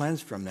forgiven. You're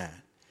cleansed from that.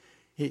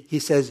 He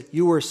says,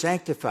 "You were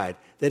sanctified,"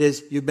 that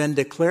is, you've been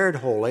declared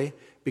holy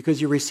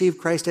because you received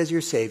Christ as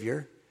your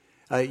Savior.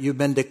 You've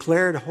been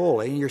declared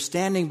holy, and you're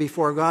standing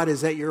before God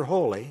is that you're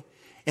holy.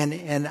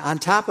 And on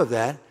top of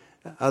that,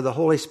 the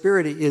Holy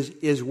Spirit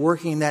is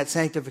working that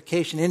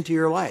sanctification into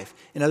your life.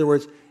 In other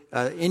words,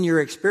 in your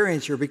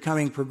experience, you're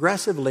becoming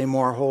progressively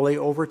more holy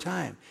over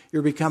time.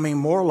 You're becoming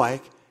more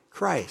like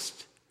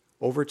Christ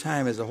over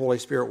time as the Holy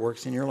Spirit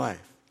works in your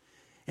life.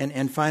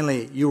 And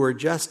finally, you were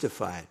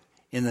justified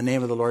in the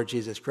name of the Lord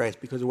Jesus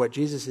Christ. Because of what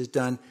Jesus has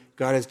done,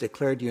 God has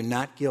declared you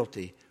not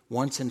guilty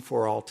once and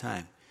for all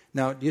time.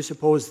 Now, do you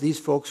suppose these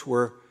folks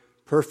were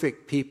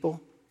perfect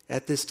people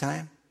at this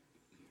time?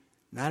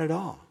 Not at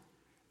all.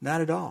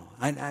 Not at all.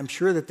 I'm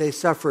sure that they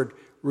suffered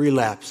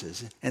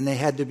relapses and they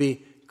had to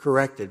be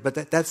corrected.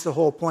 But that's the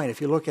whole point.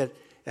 If you look at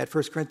 1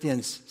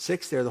 Corinthians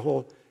 6 there, the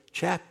whole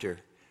chapter,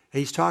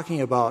 he's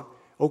talking about,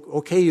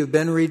 okay, you've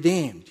been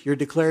redeemed. You're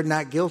declared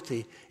not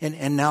guilty.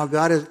 And now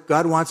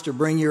God wants to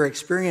bring your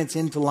experience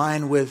into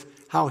line with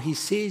how he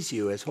sees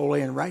you as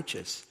holy and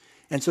righteous.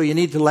 And so you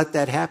need to let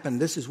that happen.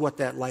 This is what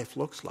that life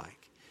looks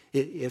like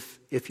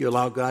if you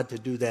allow God to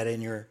do that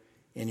in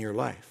your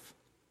life.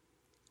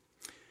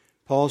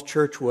 Paul's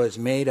church was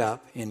made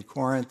up in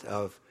Corinth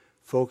of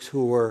folks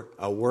who were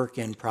a work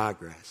in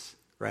progress,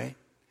 right?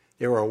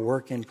 They were a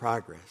work in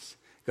progress.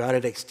 God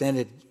had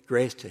extended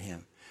grace to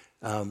him.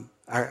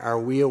 Are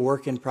we a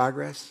work in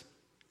progress?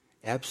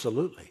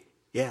 Absolutely,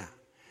 yeah.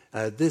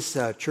 This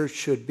church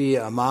should be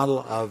a model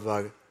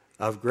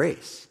of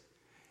grace.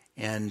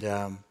 And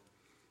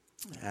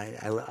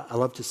I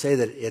love to say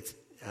that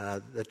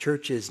the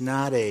church is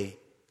not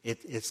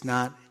it's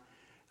not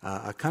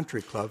a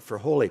country club for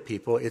holy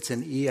people. It's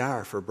an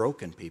ER for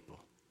broken people.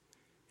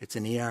 It's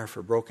an ER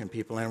for broken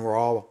people, and we're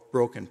all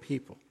broken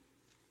people.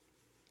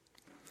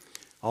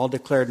 All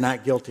declared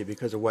not guilty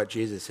because of what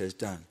Jesus has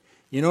done.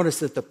 You notice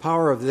that the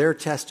power of their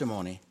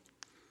testimony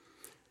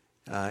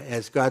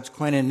as God's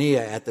koinonia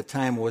at the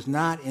time was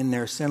not in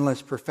their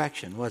sinless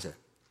perfection, was it?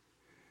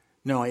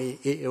 No,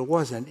 it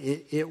wasn't.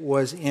 It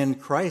was in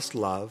Christ's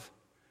love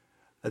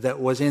that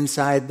was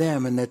inside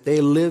them and that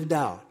they lived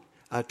out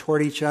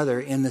toward each other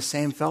in the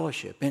same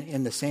fellowship,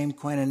 in the same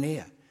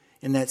koinonia,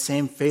 in that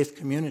same faith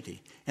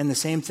community. And the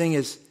same thing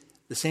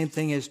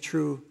is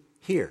true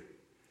here.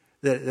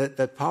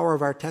 The power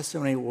of our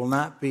testimony will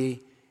not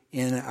be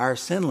in our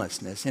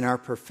sinlessness, in our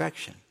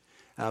perfection,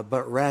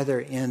 but rather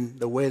in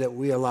the way that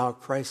we allow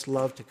Christ's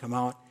love to come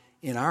out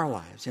in our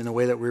lives, in the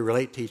way that we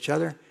relate to each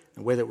other,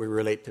 the way that we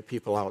relate to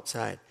people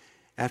outside.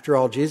 After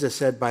all, Jesus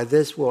said, "By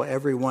this will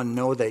everyone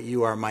know that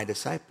you are my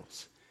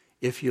disciples,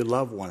 if you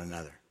love one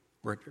another."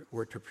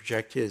 We're to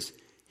project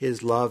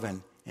his love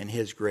and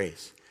his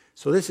grace.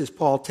 So this is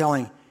Paul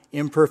telling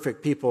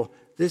imperfect people,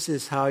 this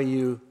is how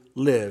you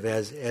live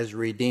as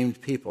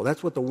redeemed people.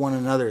 That's what the one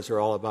another's are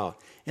all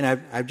about. And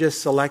I've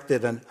just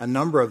selected a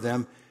number of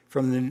them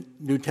from the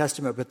New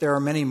Testament, but there are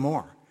many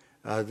more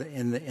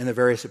in the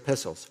various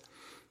epistles.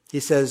 He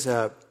says,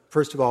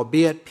 first of all,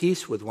 be at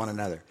peace with one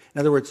another. In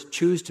other words,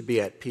 choose to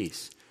be at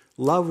peace.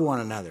 Love one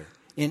another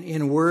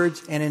in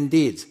words and in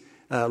deeds.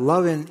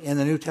 Love in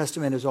the New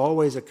Testament is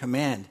always a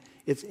command.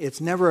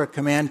 It's never a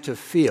command to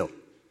feel.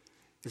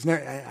 It's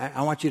never,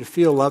 I want you to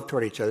feel love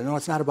toward each other. No,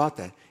 it's not about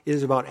that. It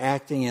is about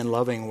acting in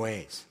loving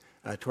ways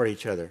toward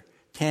each other.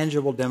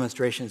 Tangible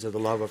demonstrations of the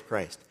love of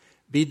Christ.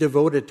 Be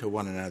devoted to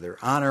one another.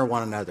 Honor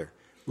one another.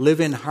 Live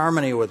in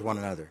harmony with one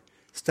another.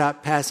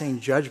 Stop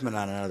passing judgment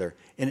on another.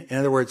 In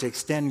other words,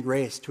 extend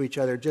grace to each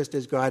other just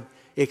as God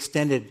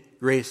extended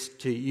grace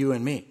to you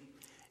and me.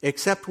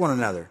 Accept one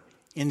another.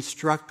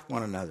 Instruct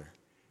one another.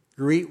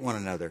 Greet one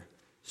another.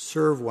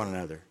 Serve one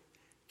another.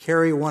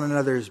 Carry one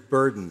another's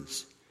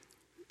burdens.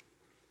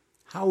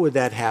 How would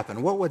that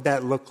happen? What would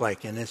that look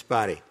like in this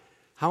body?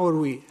 How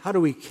do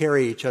we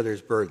carry each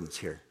other's burdens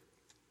here?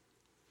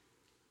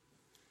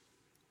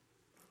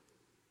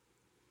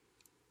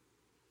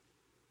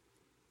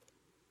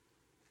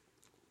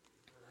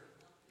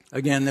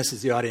 Again, this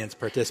is the audience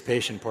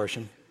participation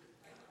portion.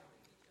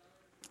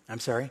 I'm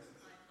sorry?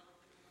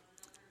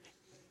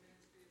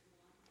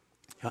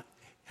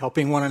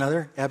 Helping one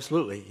another?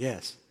 Absolutely,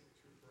 yes.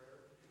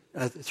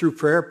 Through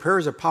prayer. Prayer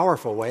is a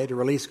powerful way to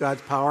release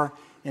God's power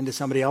into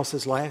somebody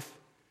else's life.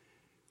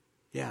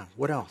 Yeah,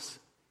 what else?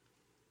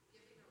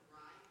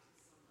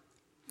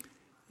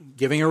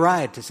 Giving a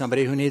ride to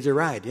somebody who needs a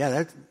ride.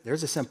 Yeah,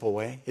 there's a simple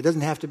way. It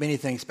doesn't have to be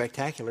anything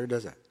spectacular,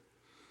 does it?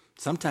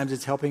 Sometimes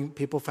it's helping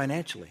people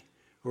financially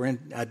who are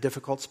in a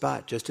difficult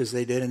spot, just as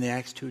they did in the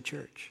Acts 2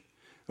 church.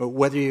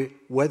 Whether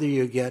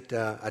you get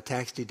a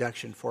tax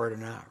deduction for it or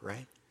not,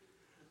 right?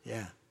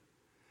 Yeah.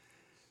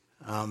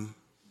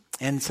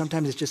 And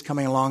sometimes it's just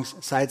coming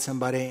alongside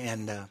somebody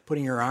and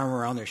putting your arm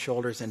around their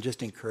shoulders and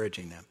just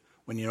encouraging them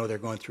when you know they're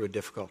going through a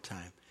difficult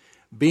time.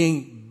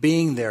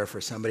 Being there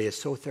for somebody is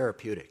so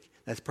therapeutic.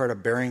 That's part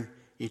of bearing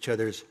each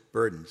other's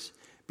burdens.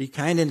 Be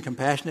kind and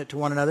compassionate to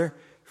one another.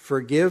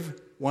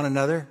 Forgive one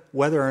another,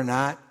 whether or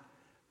not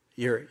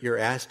you're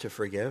asked to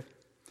forgive.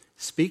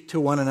 Speak to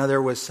one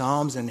another with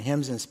psalms and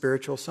hymns and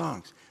spiritual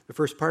songs. The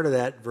first part of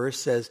that verse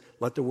says,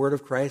 let the word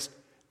of Christ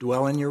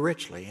dwell in you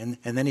richly. And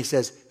then he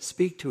says,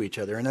 speak to each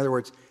other. In other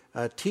words,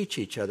 teach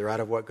each other out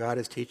of what God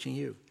is teaching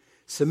you.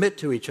 Submit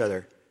to each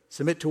other.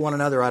 Submit to one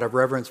another out of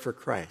reverence for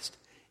Christ.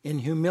 In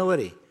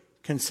humility,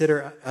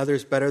 consider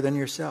others better than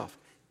yourself.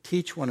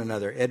 Teach one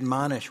another.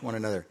 Admonish one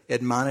another.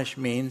 Admonish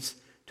means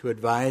to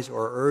advise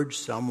or urge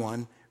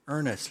someone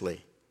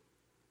earnestly.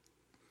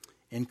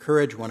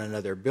 Encourage one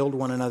another. Build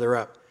one another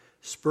up.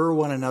 Spur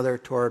one another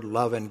toward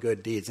love and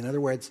good deeds. In other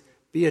words,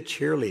 be a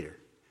cheerleader.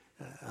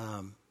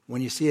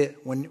 When you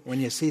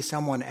see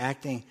someone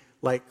acting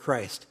like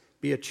Christ,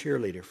 be a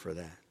cheerleader for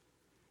that.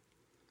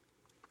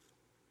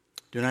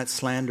 Do not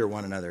slander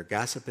one another.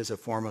 Gossip is a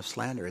form of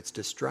slander. It's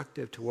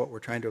destructive to what we're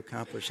trying to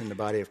accomplish in the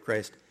body of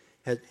Christ.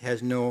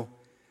 Has no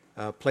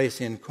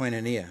place in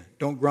koinonia.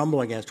 Don't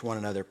grumble against one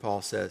another,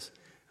 Paul says.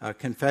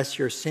 Confess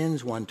your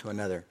sins one to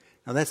another.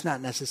 Now, that's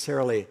not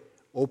necessarily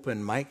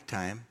open mic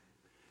time,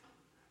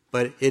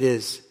 but it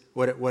is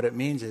what it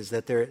means is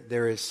that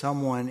there is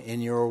someone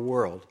in your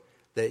world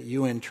that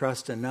you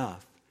entrust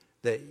enough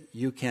that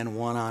you can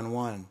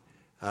one-on-one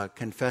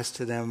confess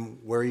to them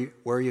where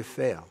you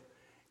fail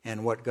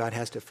and what God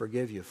has to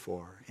forgive you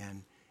for,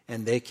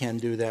 and they can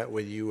do that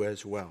with you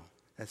as well.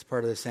 That's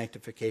part of the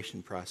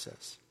sanctification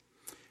process.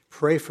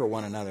 Pray for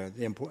one another,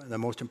 the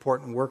most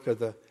important work of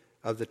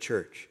the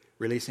church,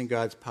 releasing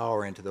God's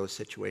power into those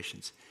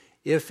situations.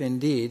 If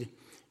indeed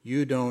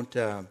you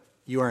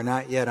are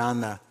not yet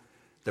on the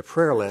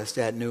prayer list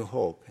at New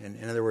Hope, and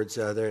in other words,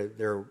 there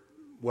are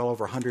well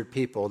over 100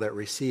 people that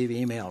receive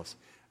emails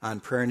on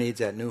prayer needs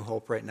at New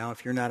Hope right now.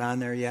 If you're not on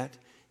there yet,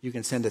 you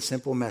can send a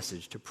simple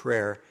message to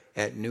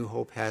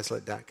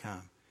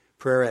prayer@newhopehazlitt.com.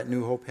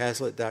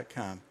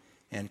 Prayer@newhopehazlitt.com.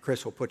 And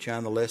Chris will put you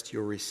on the list.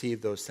 You'll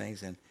receive those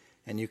things, and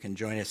you can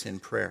join us in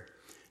prayer.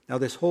 Now,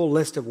 this whole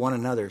list of one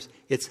another's,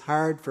 it's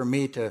hard for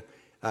me to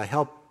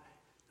help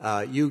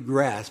you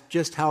grasp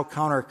just how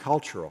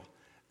countercultural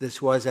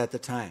this was at the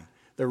time.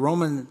 The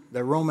Roman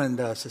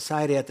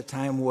society at the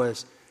time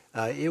was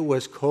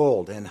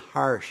cold and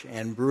harsh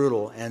and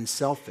brutal and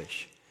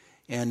selfish.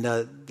 And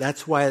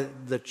that's why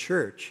the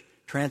church,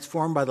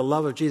 transformed by the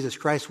love of Jesus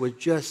Christ, was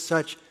just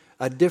such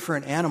a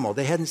different animal.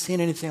 They hadn't seen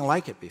anything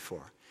like it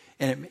before.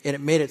 And it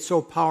made it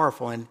so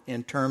powerful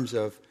in terms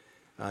of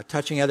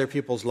touching other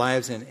people's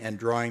lives and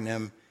drawing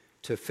them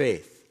to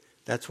faith.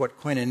 That's what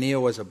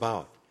koinonia was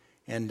about.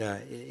 And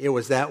it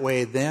was that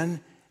way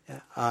then,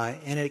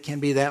 and it can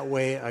be that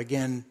way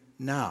again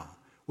now.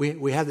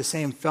 We have the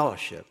same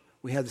fellowship.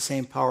 We have the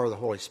same power of the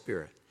Holy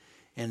Spirit.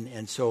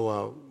 And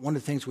so one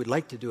of the things we'd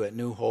like to do at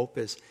New Hope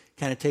is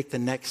kind of take the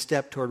next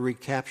step toward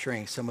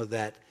recapturing some of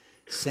that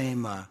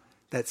same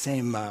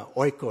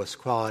oikos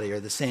quality, or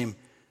the same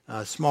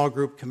small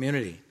group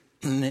community.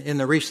 In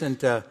the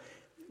recent,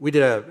 we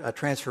did a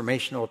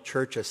transformational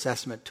church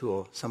assessment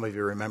tool, some of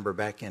you remember,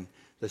 back in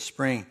the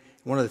spring.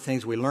 One of the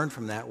things we learned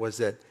from that was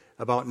that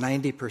about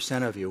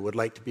 90% of you would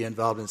like to be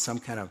involved in some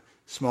kind of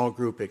small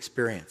group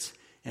experience.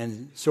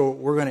 And so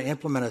we're going to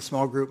implement a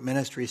small group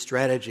ministry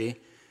strategy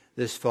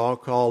this fall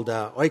called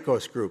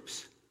Oikos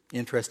groups.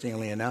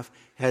 Interestingly enough,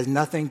 has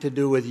nothing to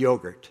do with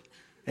yogurt.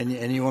 And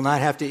you will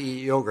not have to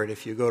eat yogurt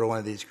if you go to one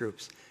of these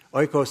groups.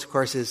 Oikos, of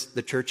course, is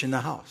the church in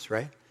the house,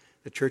 right?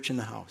 The church in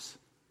the house.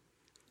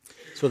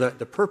 So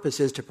the purpose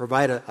is to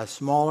provide a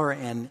smaller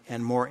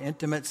and more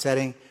intimate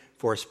setting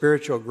for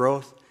spiritual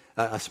growth.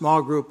 A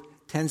small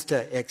group tends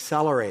to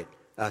accelerate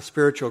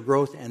spiritual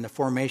growth and the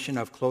formation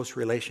of close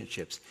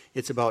relationships.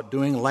 It's about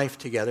doing life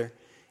together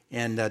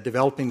and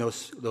developing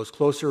those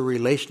closer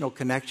relational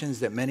connections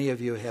that many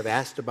of you have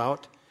asked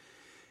about,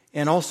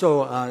 and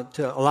also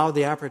to allow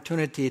the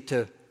opportunity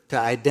to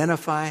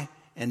identify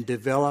and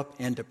develop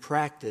and to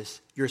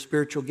practice your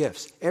spiritual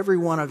gifts. Every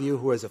one of you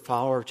who is a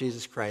follower of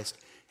Jesus Christ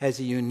has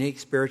a unique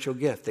spiritual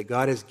gift that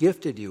God has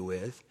gifted you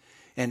with,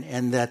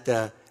 and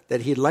that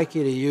He'd like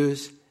you to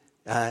use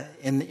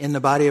in the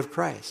body of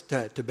Christ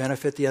to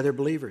benefit the other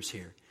believers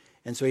here.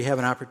 And so you have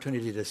an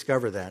opportunity to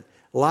discover that.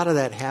 A lot of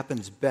that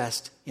happens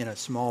best in a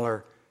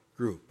smaller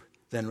group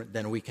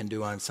than we can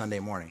do on Sunday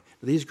morning.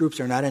 These groups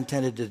are not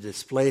intended to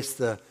displace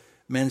the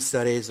men's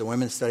studies, the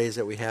women's studies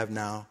that we have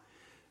now,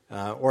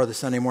 or the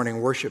Sunday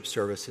morning worship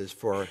services,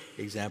 for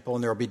example.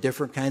 And there will be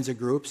different kinds of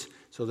groups.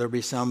 So there will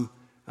be some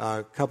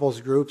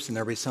couples groups, and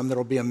there will be some that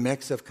will be a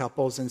mix of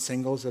couples and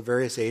singles of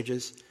various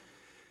ages.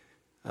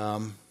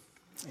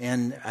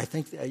 And I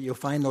think you'll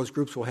find those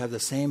groups will have the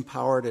same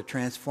power to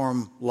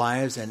transform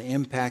lives and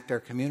impact our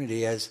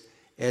community as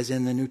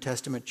in the New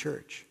Testament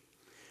church.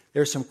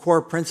 There are some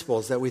core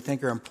principles that we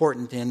think are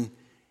important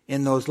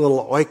in those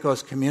little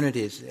oikos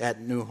communities at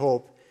New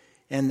Hope.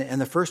 And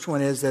the first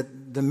one is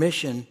that the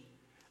mission,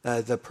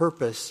 the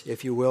purpose,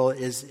 if you will,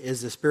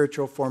 is the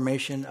spiritual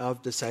formation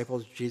of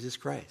disciples of Jesus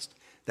Christ.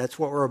 That's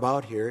what we're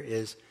about here,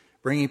 is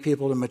bringing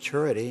people to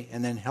maturity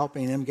and then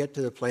helping them get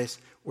to the place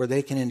where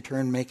they can in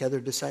turn make other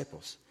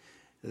disciples.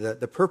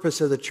 The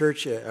purpose of the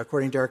church,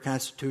 according to our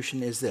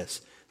Constitution, is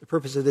this. The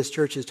purpose of this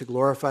church is to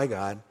glorify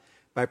God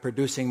by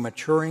producing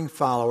maturing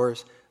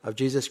followers of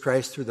Jesus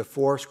Christ through the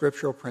 4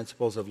 scriptural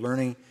principles of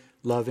learning,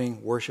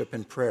 loving, worship,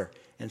 and prayer.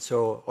 And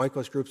so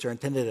oikos groups are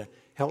intended to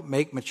help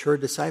make mature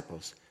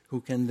disciples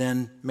who can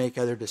then make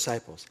other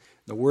disciples.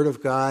 The Word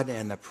of God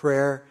and the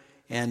prayer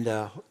and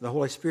the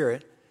Holy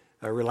Spirit,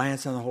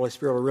 reliance on the Holy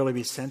Spirit will really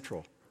be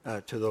central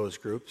to those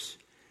groups.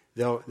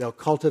 They'll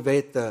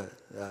cultivate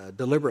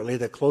deliberately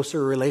the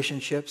closer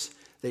relationships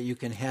that you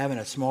can have in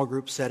a small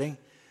group setting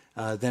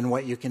than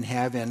what you can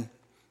have in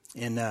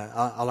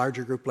a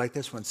larger group like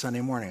this one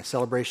Sunday morning, a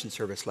celebration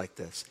service like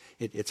this.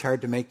 It's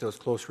hard to make those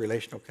close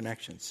relational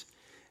connections.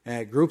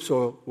 Groups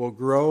will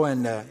grow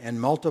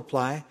and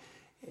multiply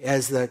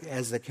as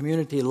the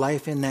community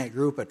life in that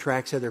group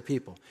attracts other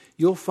people.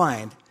 You'll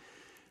find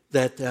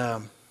that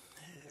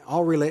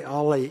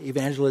all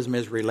evangelism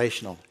is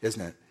relational,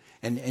 isn't it?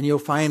 And you'll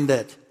find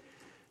that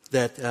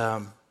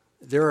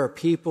there are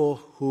people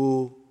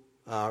who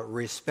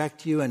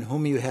respect you and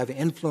whom you have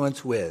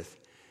influence with.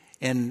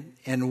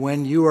 And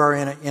when you are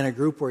in a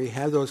group where you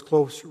have those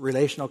close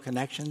relational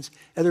connections,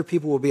 other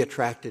people will be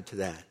attracted to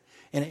that.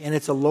 And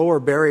it's a lower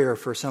barrier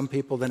for some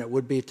people than it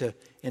would be to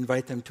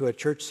invite them to a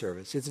church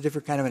service. It's a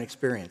different kind of an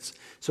experience.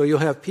 So you'll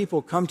have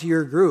people come to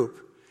your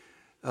group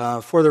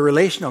for the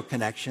relational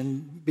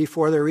connection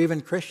before they're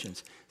even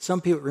Christians.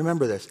 Some people,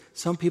 remember this,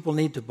 some people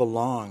need to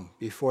belong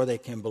before they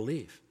can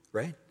believe,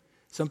 right?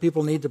 Some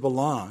people need to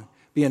belong,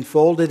 be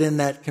enfolded in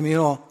that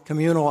communal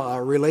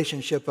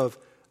relationship of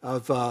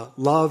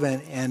love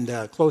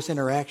and close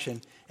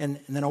interaction, and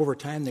then over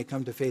time they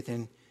come to faith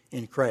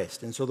in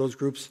Christ. And so those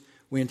groups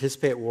we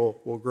anticipate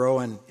will grow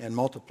and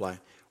multiply.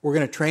 We're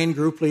going to train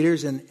group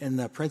leaders in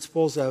the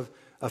principles of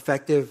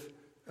effective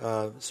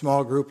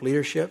small group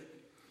leadership,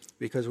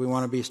 because we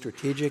want to be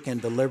strategic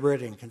and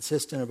deliberate and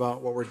consistent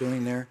about what we're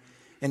doing there.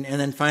 And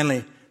then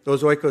finally,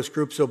 those oikos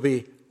groups will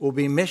be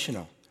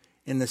missional,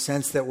 in the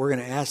sense that we're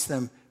going to ask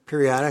them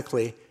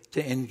periodically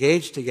to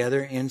engage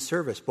together in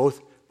service,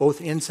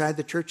 both inside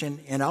the church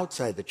and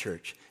outside the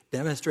church,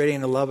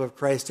 demonstrating the love of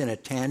Christ in a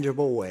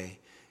tangible way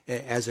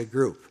as a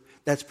group.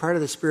 That's part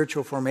of the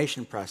spiritual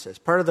formation process.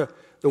 Part of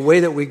the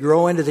way that we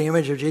grow into the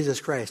image of Jesus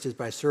Christ is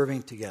by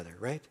serving together,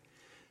 right?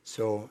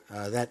 So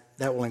that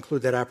will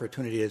include that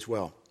opportunity as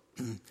well.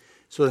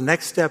 So the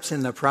next steps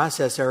in the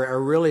process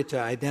are really to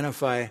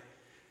identify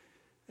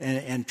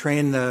and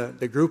train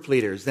the group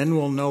leaders. Then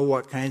we'll know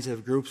what kinds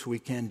of groups we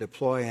can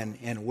deploy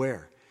and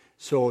where.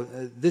 So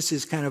this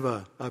is kind of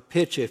a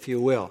pitch, if you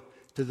will,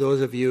 to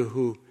those of you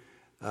who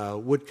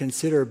would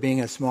consider being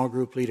a small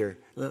group leader.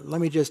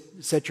 Let me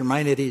just set your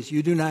mind at ease.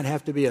 You do not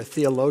have to be a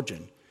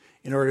theologian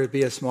in order to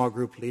be a small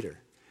group leader.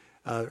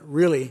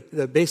 Really,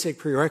 the basic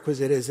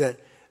prerequisite is that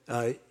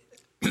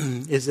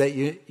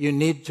you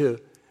need to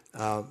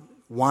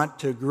want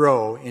to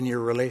grow in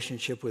your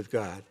relationship with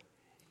God,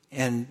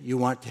 and you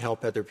want to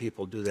help other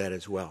people do that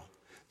as well.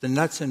 The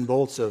nuts and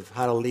bolts of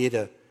how to lead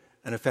an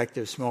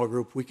effective small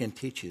group, we can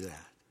teach you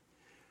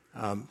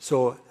that.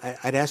 So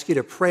I'd ask you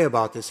to pray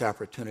about this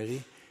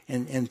opportunity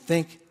and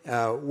think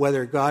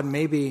whether God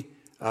may be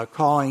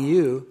calling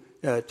you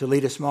to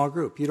lead a small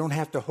group. You don't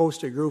have to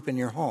host a group in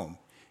your home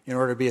in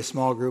order to be a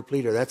small group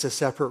leader. That's a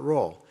separate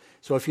role.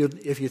 So if you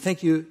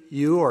think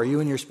you or you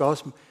and your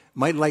spouse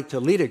might like to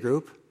lead a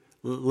group,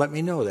 let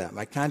me know that.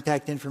 My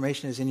contact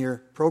information is in your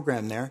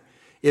program there.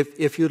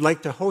 If you'd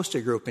like to host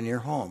a group in your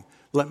home,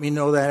 let me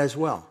know that as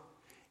well.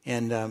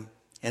 And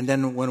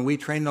then when we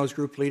train those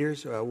group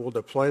leaders, we'll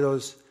deploy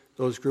those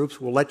groups.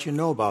 We'll let you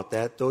know about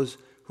that. Those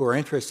who are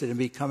interested in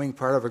becoming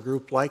part of a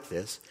group like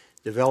this,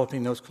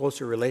 developing those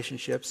closer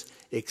relationships,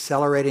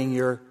 accelerating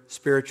your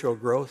spiritual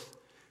growth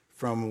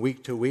from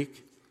week to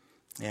week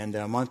and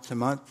month to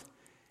month,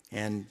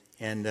 and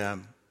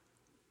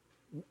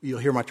you'll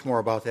hear much more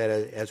about that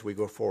as we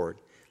go forward.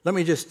 Let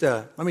me just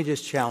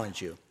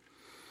challenge you.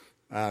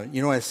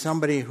 As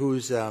somebody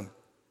who's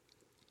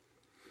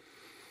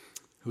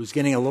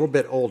getting a little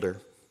bit older,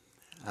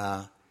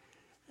 I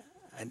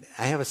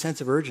have a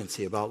sense of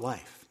urgency about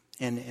life.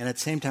 And at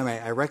the same time,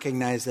 I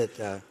recognize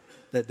that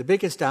the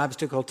biggest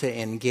obstacle to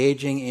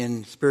engaging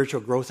in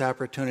spiritual growth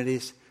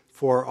opportunities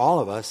for all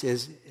of us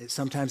is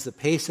sometimes the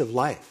pace of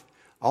life,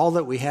 all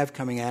that we have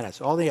coming at us,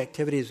 all the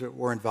activities that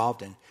we're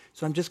involved in.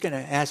 So I'm just going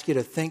to ask you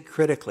to think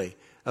critically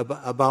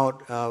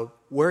about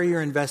where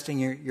you're investing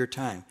your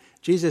time.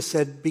 Jesus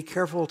said, be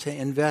careful to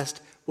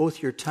invest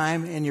both your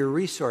time and your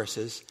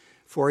resources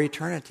for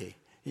eternity.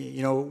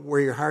 Where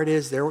your heart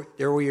is, there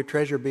will your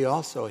treasure be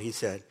also, he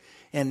said.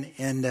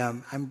 And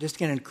I'm just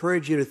going to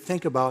encourage you to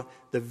think about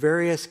the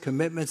various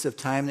commitments of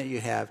time that you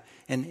have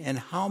and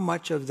how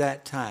much of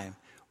that time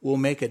will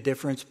make a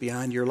difference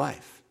beyond your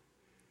life.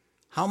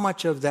 How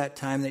much of that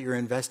time that you're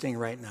investing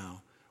right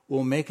now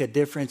will make a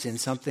difference in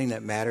something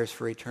that matters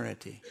for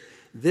eternity.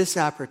 This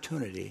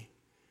opportunity,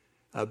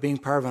 being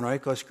part of an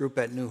oikos group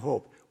at New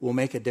Hope, will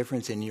make a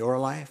difference in your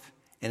life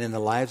and in the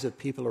lives of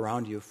people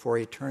around you for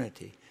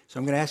eternity. So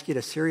I'm going to ask you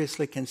to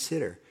seriously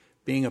consider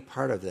being a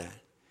part of that,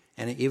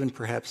 and even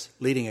perhaps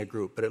leading a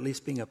group, but at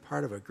least being a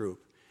part of a group,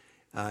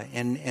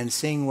 and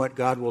seeing what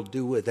God will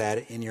do with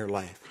that in your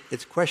life.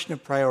 It's a question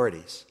of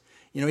priorities.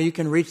 You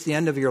can reach the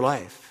end of your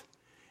life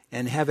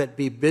and have it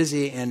be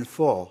busy and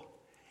full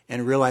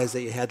and realize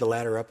that you had the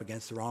ladder up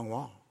against the wrong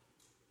wall.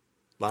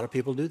 A lot of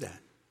people do that.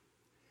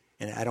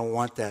 And I don't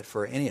want that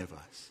for any of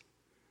us.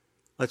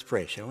 Let's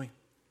pray, shall we?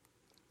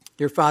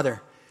 Dear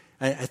Father,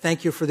 I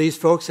thank you for these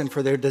folks and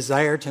for their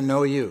desire to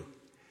know you.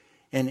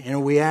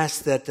 And we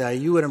ask that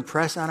you would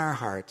impress on our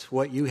hearts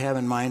what you have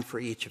in mind for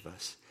each of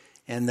us.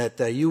 And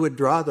that you would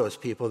draw those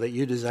people that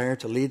you desire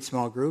to lead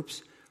small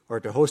groups or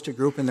to host a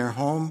group in their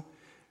home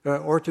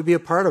or to be a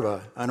part of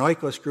an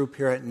Oikos group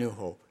here at New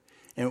Hope.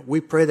 And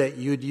we pray that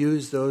you'd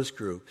use those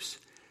groups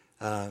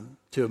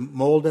to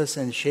mold us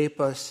and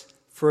shape us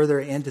further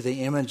into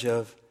the image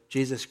of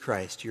Jesus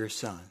Christ, your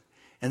Son.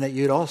 And that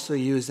you'd also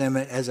use them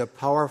as a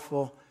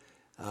powerful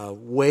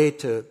way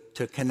to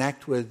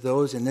connect with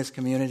those in this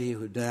community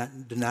who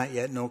do not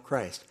yet know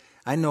Christ.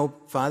 I know,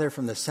 Father,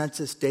 from the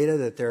census data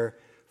that there are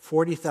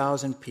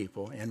 40,000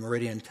 people in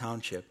Meridian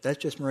Township. That's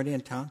just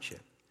Meridian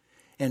Township.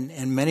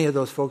 And many of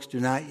those folks do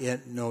not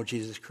yet know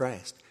Jesus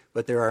Christ.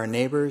 But there are our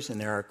neighbors and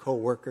there are our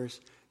co-workers.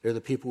 They're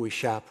the people we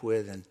shop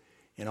with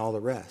and all the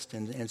rest.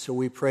 And so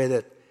we pray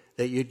that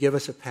you'd give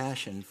us a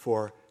passion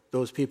for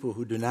those people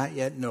who do not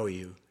yet know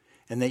you,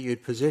 and that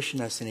you'd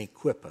position us and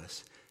equip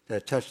us to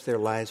touch their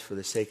lives for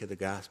the sake of the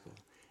gospel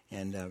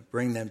and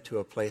bring them to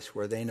a place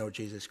where they know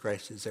Jesus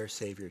Christ is their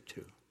Savior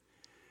too.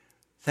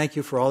 Thank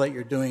you for all that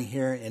you're doing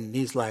here in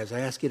these lives.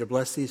 I ask you to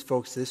bless these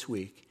folks this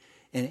week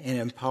and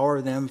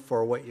empower them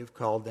for what you've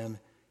called them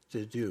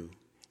to do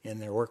in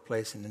their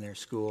workplace and in their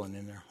school and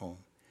in their home.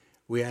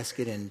 We ask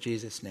it in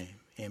Jesus' name.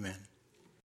 Amen.